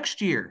AHL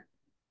next year.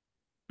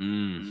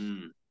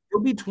 Mm.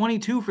 He'll be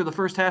 22 for the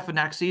first half of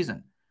next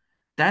season.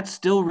 That's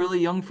still really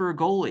young for a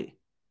goalie.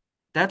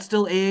 That's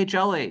still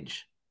AHL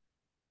age.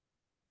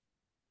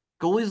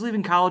 Goalies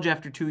leaving college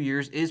after 2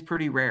 years is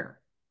pretty rare.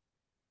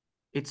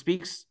 It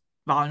speaks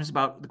volumes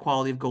about the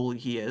quality of goalie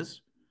he is,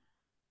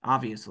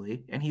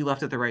 obviously, and he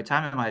left at the right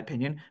time, in my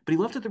opinion, but he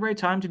left at the right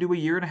time to do a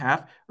year and a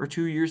half or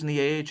 2 years in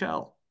the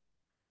AHL.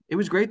 It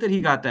was great that he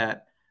got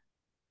that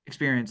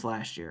experience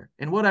last year.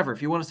 And whatever,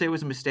 if you want to say it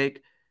was a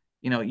mistake,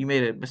 you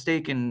made a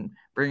mistake in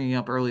bringing him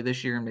up early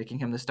this year and making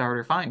him the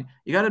starter, fine.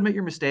 You got to admit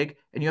your mistake,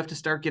 and you have to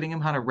start getting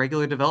him on a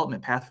regular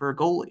development path for a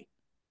goalie.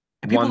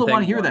 And people One don't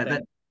want to thing, hear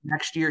that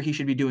next year he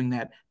should be doing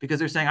that because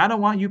they're saying, I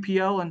don't want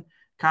UPL and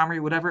Comrie,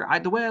 whatever.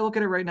 The way I look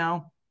at it right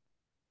now,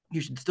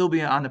 you should still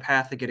be on the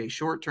path to get a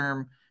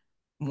short-term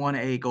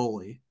 1A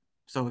goalie.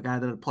 So a guy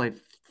that'll play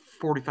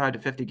 45 to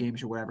 50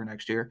 games or whatever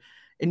next year.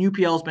 And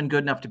UPL has been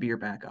good enough to be your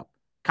backup.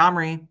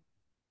 Comrie,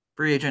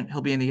 free agent,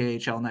 he'll be in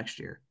the AHL next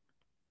year.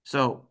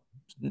 So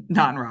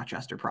not in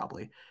Rochester,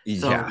 probably.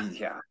 So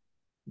yeah.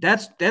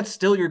 that's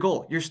still your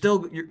goal.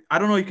 I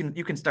don't know,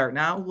 you can start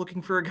now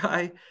looking for a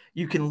guy.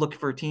 You can look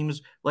for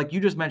teams like you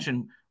just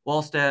mentioned,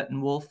 Wallstedt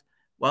and Wolf.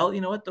 Well,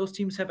 you know what? Those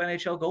teams have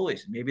NHL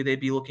goalies. Maybe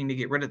they'd be looking to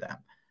get rid of them.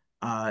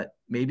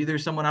 Maybe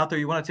there's someone out there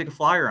you want to take a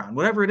flyer on.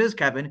 Whatever it is,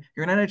 Kevin,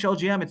 you're an NHL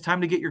GM. It's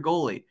time to get your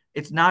goalie.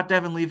 It's not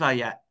Devin Levi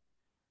yet.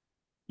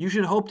 You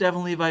should hope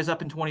Devin Levi's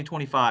up in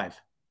 2025.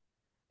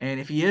 And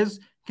if he is,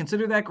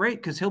 consider that great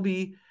because he'll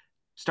be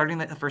starting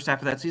the first half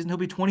of that season. He'll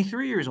be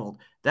 23 years old.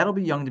 That'll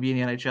be young to be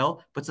in the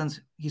NHL. But since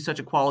he's such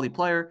a quality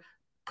player,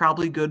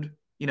 probably good.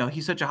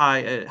 He's such a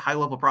high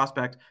level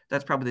prospect.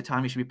 That's probably the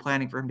time you should be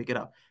planning for him to get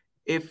up.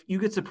 If you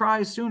get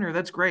surprised sooner,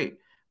 that's great.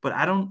 But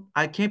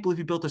I can't believe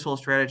you built this whole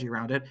strategy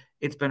around it.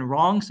 It's been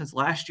wrong since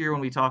last year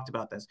when we talked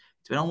about this.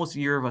 It's been almost a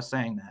year of us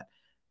saying that,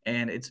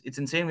 and it's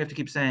insane. We have to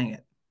keep saying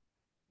it.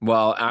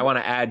 Well, I want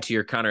to add to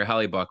your Connor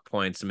Hellebuck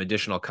point some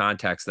additional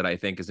context that I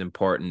think is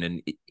important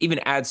and even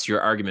adds to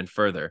your argument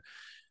further.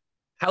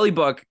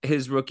 Hellebuck,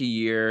 his rookie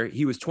year,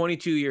 he was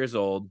 22 years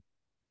old.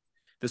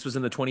 This was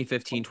in the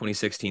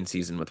 2015-2016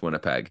 season with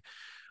Winnipeg.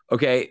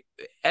 Okay,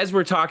 as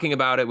we're talking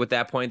about it with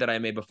that point that I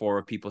made before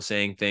of people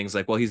saying things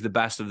like, well, he's the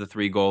best of the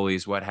three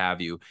goalies, what have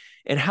you.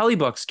 In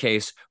Hellebuck's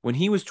case, when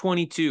he was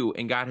 22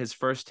 and got his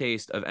first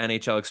taste of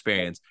NHL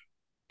experience,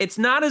 it's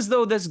not as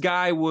though this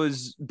guy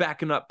was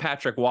backing up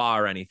Patrick Waugh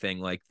or anything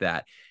like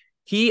that.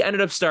 He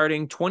ended up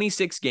starting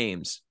 26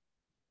 games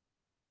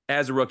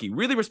as a rookie.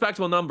 Really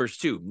respectable numbers,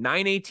 too.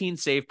 918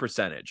 save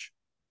percentage.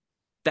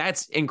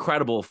 That's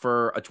incredible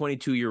for a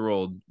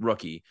 22-year-old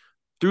rookie.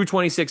 Through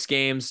 26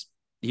 games,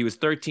 he was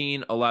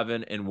 13,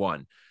 11, and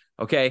 1.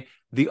 Okay.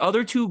 The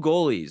other two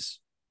goalies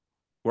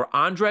were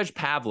Andrej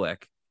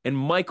Pavlik and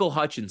Michael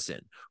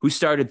Hutchinson, who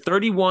started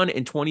 31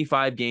 and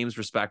 25 games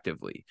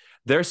respectively.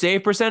 Their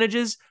save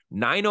percentages,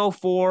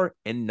 904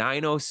 and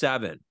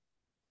 907.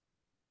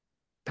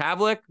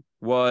 Pavlik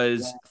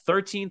was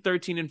 13,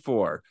 13, and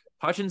 4.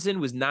 Hutchinson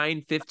was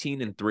 9,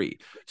 15, and 3.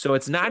 So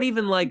it's not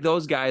even like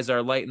those guys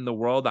are lighting the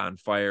world on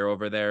fire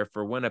over there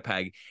for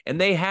Winnipeg. And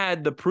they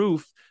had the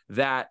proof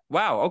that,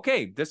 wow,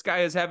 okay, this guy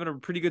is having a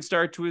pretty good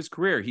start to his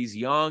career. He's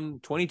young,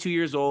 22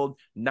 years old,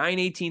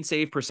 918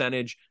 save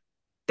percentage.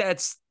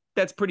 That's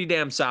pretty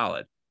damn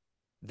solid.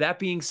 That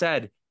being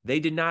said,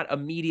 they did not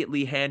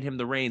immediately hand him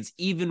the reins,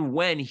 even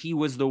when he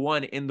was the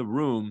one in the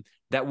room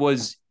that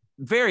was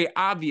very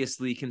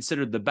obviously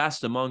considered the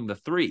best among the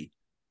three.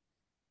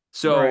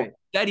 So Right.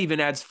 that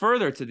even adds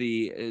further to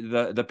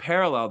the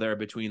parallel there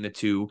between the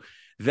two,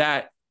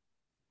 that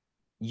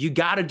you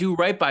got to do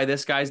right by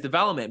this guy's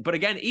development. But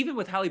again, even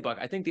with Hellebuck,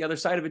 I think the other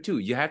side of it too,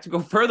 you have to go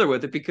further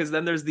with it, because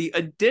then there's the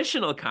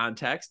additional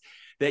context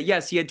that,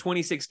 yes, he had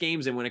 26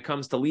 games. And when it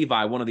comes to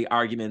Levi, one of the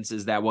arguments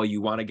is that, well,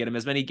 you want to get him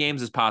as many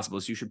games as possible,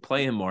 so you should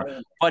play him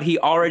more. But he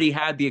already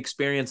had the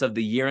experience of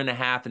the year and a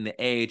half in the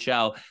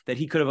AHL that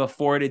he could have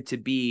afforded to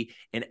be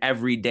an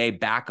everyday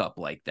backup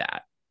like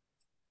that.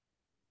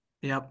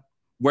 Yep.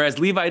 Whereas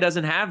Levi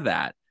doesn't have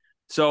that.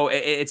 So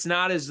it's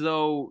not as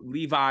though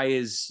Levi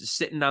is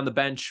sitting on the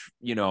bench,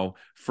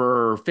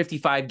 for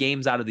 55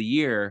 games out of the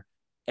year,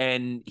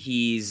 and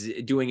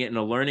he's doing it in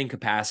a learning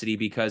capacity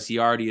because he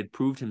already had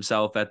proved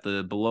himself at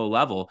the below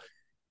level.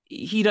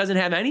 He doesn't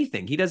have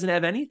anything. He doesn't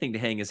have anything to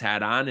hang his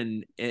hat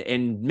on,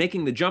 and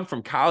making the jump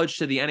from college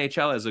to the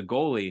NHL as a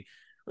goalie.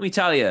 Let me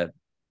tell you,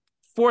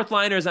 fourth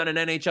liners on an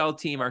NHL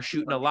team are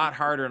shooting a lot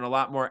harder and a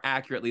lot more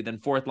accurately than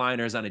fourth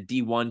liners on a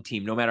D1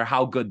 team, no matter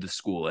how good the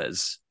school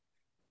is.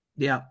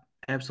 Yeah,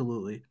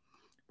 absolutely.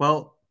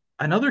 Well,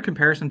 another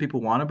comparison people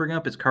want to bring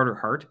up is Carter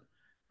Hart,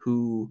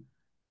 who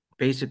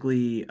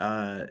basically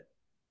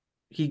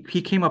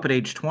he came up at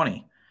age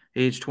 20.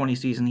 Age 20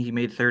 season, he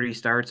made 30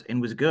 starts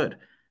and was good.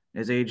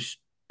 His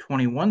age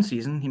 21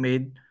 season, he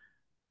made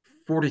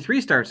 43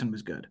 starts and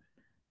was good.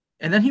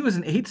 And then he was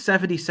an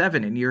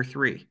 877 in year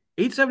 3.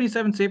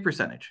 877 save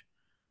percentage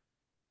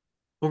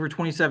over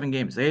 27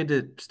 games. They had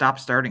to stop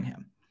starting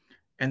him.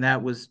 And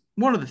that was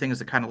one of the things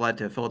that kind of led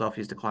to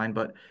Philadelphia's decline.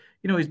 But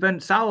he's been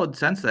solid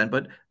since then.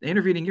 But the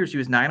intervening years, he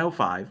was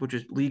 905, which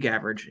is league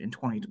average in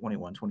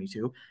 2021,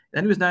 22.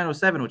 Then he was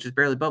 907, which is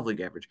barely above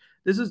league average.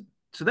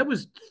 That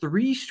was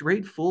 3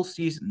 straight full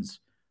seasons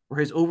where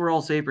his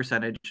overall save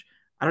percentage,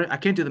 I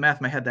can't do the math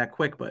in my head that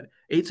quick, but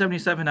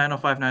 877,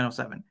 905,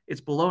 907.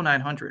 It's below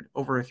 900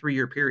 over a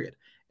 3-year period.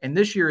 And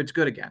this year it's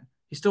good again.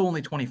 He's still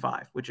only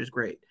 25, which is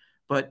great.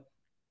 But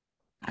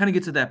kind of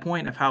gets to that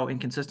point of how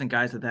inconsistent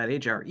guys at that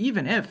age are,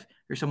 even if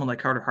you're someone like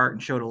Carter Hart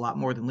and showed a lot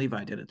more than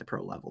Levi did at the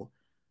pro level.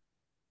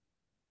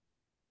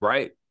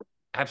 Right.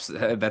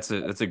 Absolutely.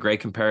 That's a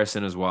great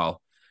comparison as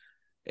well.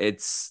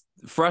 It's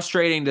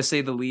frustrating to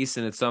say the least,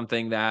 and it's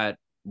something that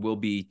will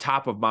be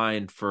top of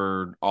mind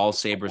for all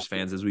Sabres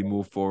fans as we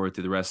move forward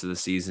through the rest of the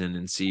season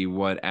and see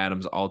what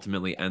Adams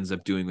ultimately ends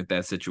up doing with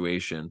that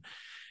situation.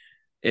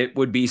 It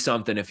would be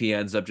something if he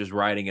ends up just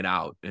riding it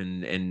out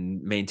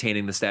and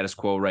maintaining the status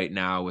quo right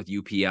now with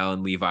UPL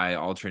and Levi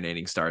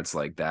alternating starts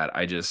like that.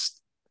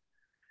 Just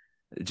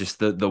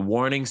the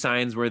warning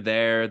signs were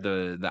there,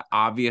 the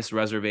obvious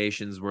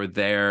reservations were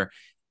there,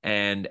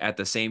 and at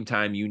the same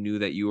time you knew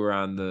that you were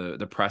on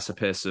the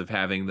precipice of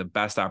having the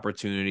best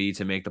opportunity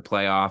to make the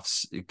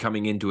playoffs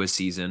coming into a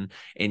season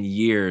in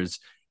years,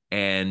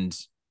 and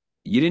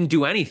you didn't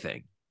do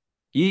anything.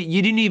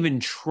 You didn't even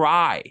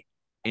try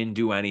and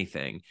do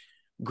anything.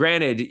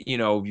 Granted,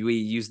 we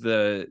use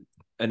the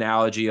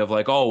analogy of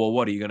like, oh, well,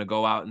 what are you going to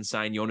go out and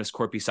sign Jonas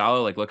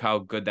Korpisalo? Like, look how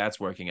good that's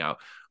working out.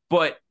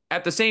 But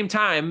at the same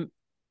time,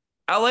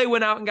 LA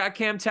went out and got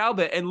Cam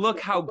Talbot, and look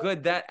how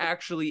good that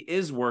actually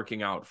is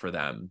working out for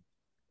them.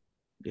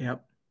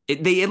 Yep.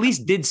 They at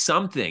least did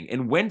something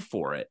and went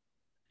for it.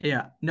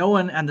 Yeah. No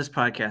one on this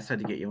podcast had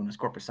to get Jonas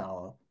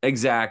Corposalo.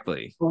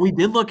 Exactly. But we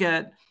did look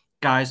at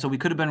guys, so we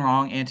could have been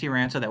wrong. Antti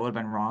Ranta, that would have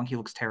been wrong. He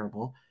looks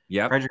terrible.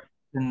 Yep. Frederick,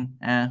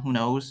 who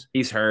knows?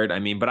 He's hurt. I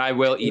mean, but I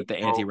will eat the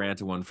Antti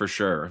Ranta one for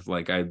sure.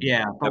 Like I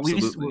Yeah, but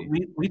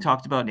absolutely. we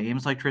talked about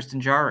names like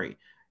Tristan Jarry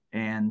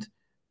and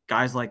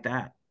guys like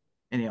that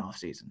in the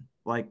offseason.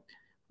 Like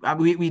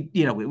we we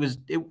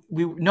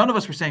none of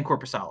us were saying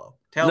Corpusalo.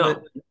 No,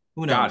 Talbot,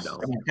 who God knows?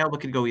 I no. mean,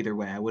 Talbot could go either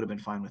way. I would have been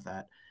fine with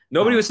that.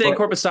 Nobody was saying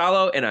But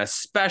Corpusalo, and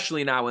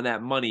especially not when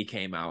that money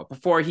came out.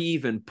 Before he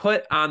even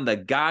put on the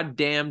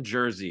goddamn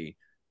jersey,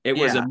 it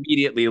was yeah,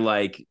 immediately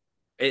like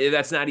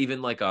that's not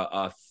even like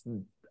a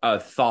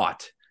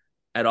thought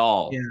at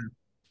all. yeah,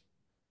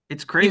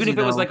 it's Even crazy if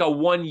it was though. like a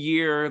 1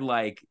 year,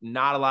 like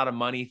not a lot of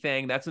money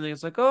thing, that's something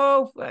it's like,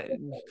 oh,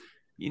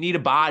 you need a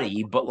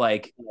body, but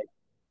like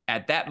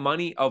at that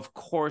money, of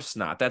course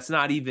not. That's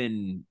not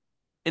even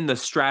in the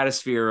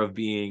stratosphere of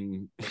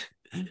being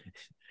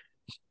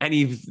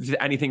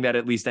anything that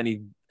at least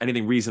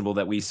anything reasonable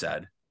that we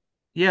said.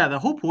 Yeah, the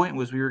whole point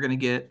was we were going to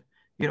get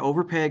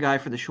overpay a guy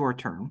for the short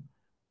term,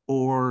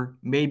 or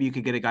maybe you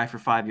could get a guy for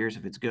 5 years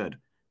if it's good.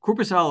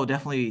 Corpusalo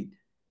definitely.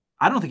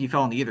 I don't think he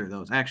fell into either of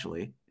those,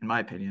 actually, in my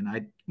opinion.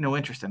 I no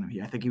interest in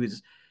him. I think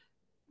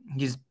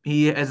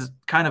he has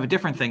kind of a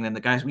different thing than the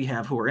guys we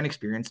have who are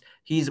inexperienced.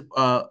 He's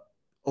a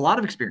lot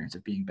of experience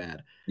of being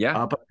bad.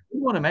 Yeah. But I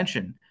want to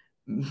mention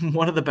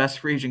one of the best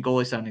free agent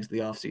goalie signings of the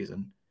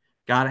offseason.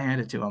 Gotta hand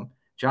it to him.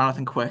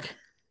 Jonathan Quick.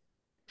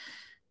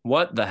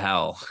 What the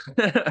hell?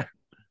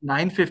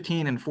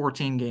 9-15 in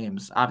 14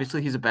 games.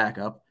 Obviously he's a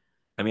backup,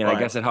 I mean, I but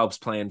guess it helps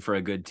playing for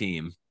a good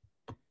team.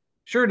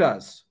 sure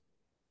does.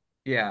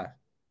 Yeah,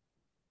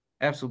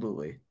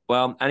 absolutely.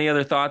 Well, any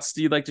other thoughts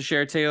you'd like to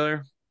share,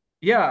 Taylor?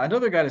 Yeah,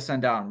 another guy to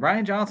send down.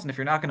 Ryan Johnson, if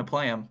you're not going to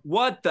play him.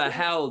 What the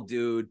hell,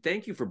 dude?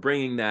 Thank you for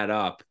bringing that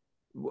up.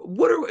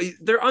 What are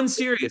they're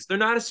unserious. They're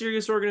not a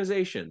serious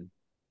organization.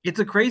 It's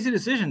a crazy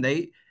decision.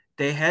 They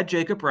had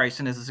Jacob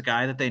Bryson as a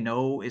guy that they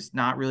know is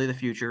not really the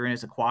future and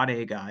is a quad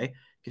A guy.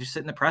 He just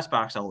sit in the press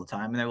box all the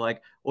time. And they're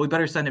like, well, we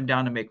better send him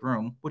down to make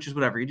room, which is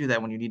whatever. You do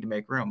that when you need to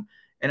make room.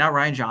 And now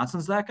Ryan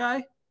Johnson's that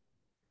guy?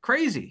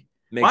 Crazy.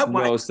 Makes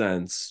Why? no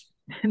sense.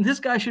 And this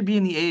guy should be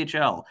in the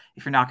AHL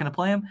if you're not going to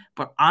play him.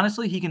 But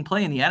honestly, he can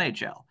play in the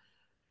NHL.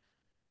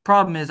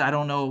 Problem is, I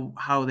don't know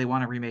how they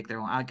want to remake their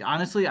own.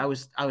 Honestly, I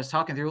was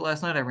talking through it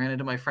last night. I ran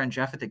into my friend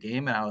Jeff at the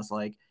game, and I was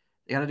like,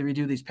 they got to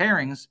redo these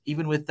pairings.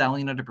 Even with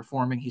Dahlin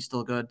underperforming, he's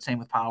still good. Same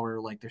with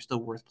Power, like they're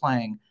still worth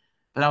playing.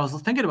 But I was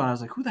thinking about it. I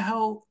was like, who the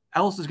hell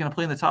else is going to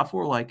play in the top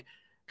four? Like,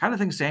 kind of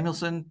think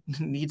Samuelson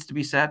needs to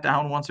be sat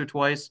down once or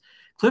twice.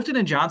 Clifton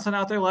and Johnson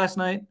out there last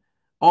night.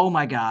 Oh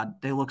my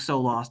God, they look so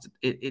lost.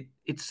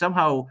 It's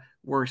somehow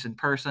worse in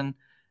person.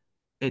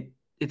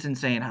 It's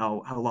insane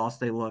how lost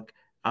they look.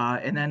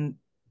 And then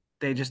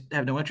they just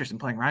have no interest in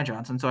playing Ryan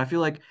Johnson. So I feel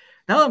like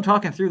now that I'm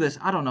talking through this,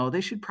 I don't know.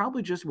 They should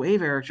probably just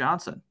waive Eric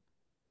Johnson.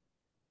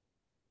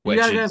 You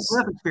got Which to have is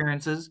enough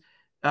experiences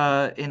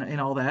in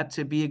all that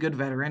to be a good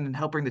veteran and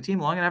help bring the team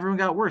along. And everyone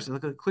got worse.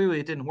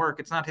 Clearly, it didn't work.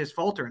 It's not his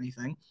fault or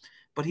anything,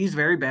 but he's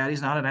very bad.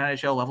 He's not an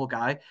NHL level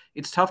guy.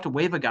 It's tough to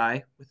waive a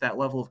guy with that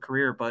level of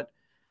career, but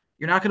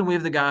you're not going to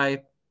waive the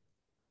guy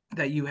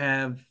that you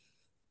have.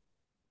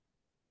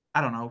 I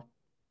don't know,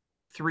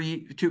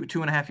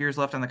 2.5 years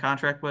left on the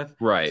contract with. So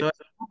right. I'm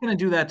not going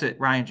to do that to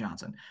Ryan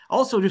Johnson.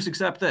 Also, just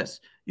accept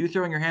this: you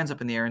throwing your hands up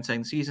in the air and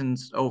saying the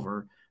season's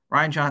over.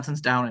 Ryan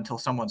Johnson's down until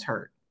someone's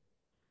hurt.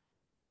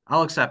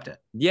 I'll accept it. I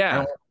Yeah.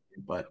 don't,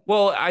 but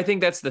Well, I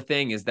think that's the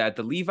thing is that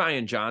the Levi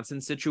and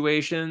Johnson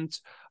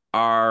situations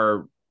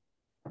are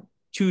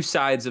two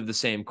sides of the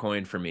same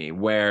coin for me,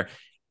 where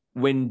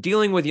when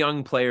dealing with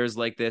young players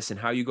like this and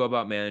how you go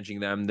about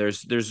managing them,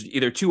 there's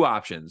either two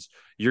options.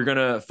 You're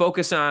gonna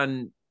focus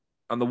on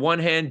the one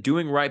hand,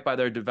 doing right by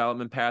their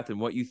development path and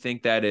what you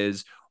think that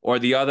is, or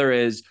the other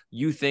is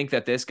you think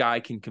that this guy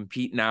can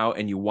compete now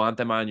and you want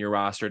them on your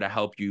roster to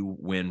help you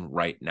win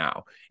right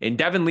now. In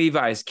Devin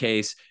Levi's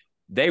case,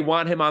 they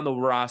want him on the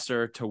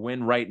roster to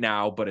win right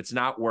now, but it's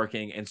not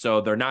working. And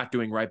so they're not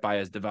doing right by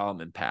his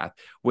development path.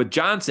 With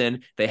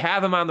Johnson, they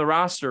have him on the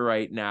roster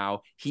right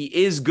now. He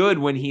is good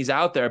when he's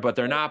out there, but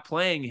they're not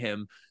playing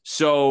him.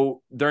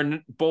 So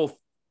they're both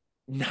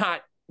not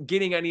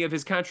getting any of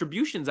his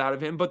contributions out of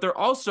him, but they're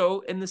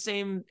also in the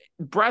same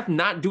breath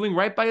not doing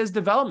right by his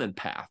development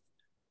path.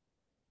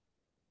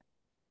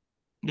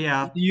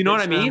 yeah, You know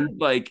what I it's mean?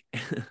 Like,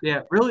 yeah,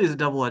 it really is a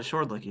double-edged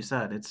sword, like you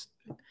said. It's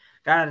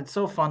God, it's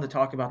so fun to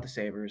talk about the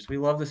Sabres. We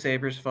love the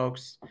Sabres,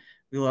 folks.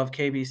 We love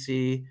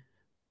KBC.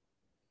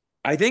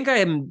 I think I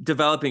am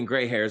developing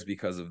gray hairs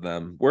because of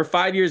them. We're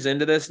 5 years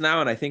into this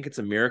now, and I think it's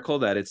a miracle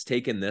that it's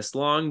taken this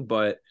long,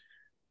 but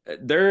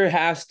there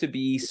has to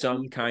be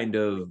some kind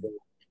of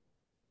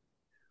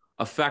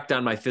effect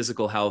on my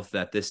physical health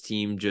that this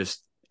team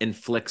just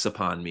inflicts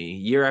upon me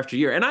year after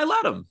year. And I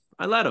let them.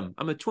 I let them.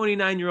 I'm a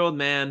 29-year-old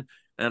man,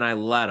 and I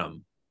let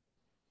them.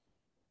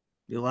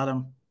 You let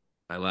him.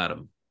 I let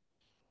him.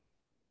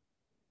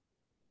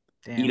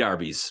 Damn. Eat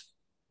Arby's.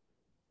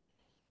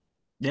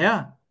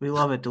 Yeah, we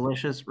love it.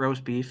 Delicious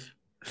roast beef.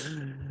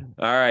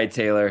 All right,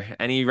 Taylor.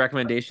 Any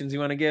recommendations you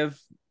want to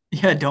give?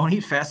 Yeah, don't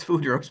eat fast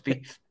food roast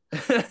beef.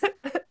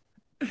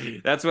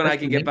 That's when I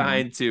That's can the get main one.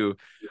 behind too.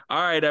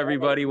 All right,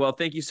 everybody. Well,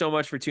 thank you so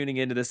much for tuning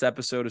into this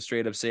episode of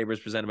Straight Up Sabres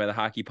presented by the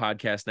Hockey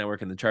Podcast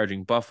Network and the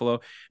Charging Buffalo.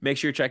 Make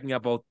sure you're checking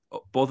out both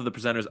of the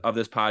presenters of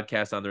this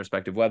podcast on their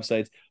respective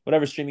websites,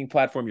 whatever streaming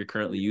platform you're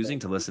currently using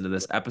to listen to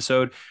this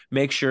episode.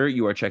 Make sure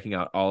you are checking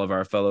out all of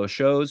our fellow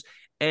shows,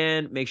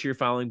 and make sure you're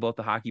following both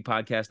the Hockey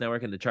Podcast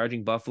Network and the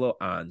Charging Buffalo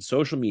on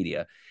social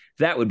media.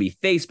 That would be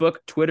Facebook,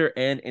 Twitter,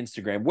 and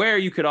Instagram, where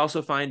you could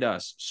also find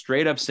us,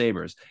 Straight Up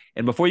Sabres.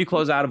 And before you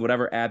close out of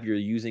whatever app you're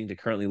using to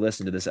currently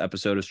listen to this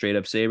episode of Straight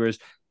Up Sabres,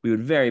 we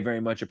would very, very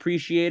much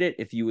appreciate it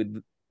if you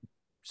would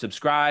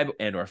subscribe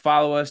and or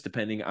follow us,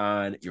 depending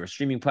on your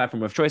streaming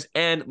platform of choice,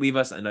 and leave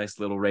us a nice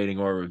little rating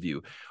or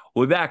review.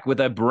 We'll be back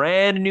with a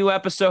brand new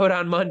episode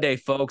on Monday,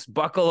 folks.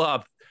 Buckle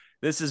up.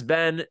 This has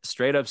been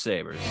Straight Up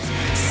Sabres.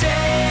 Sitting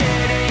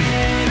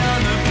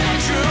on the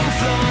bedroom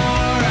floor.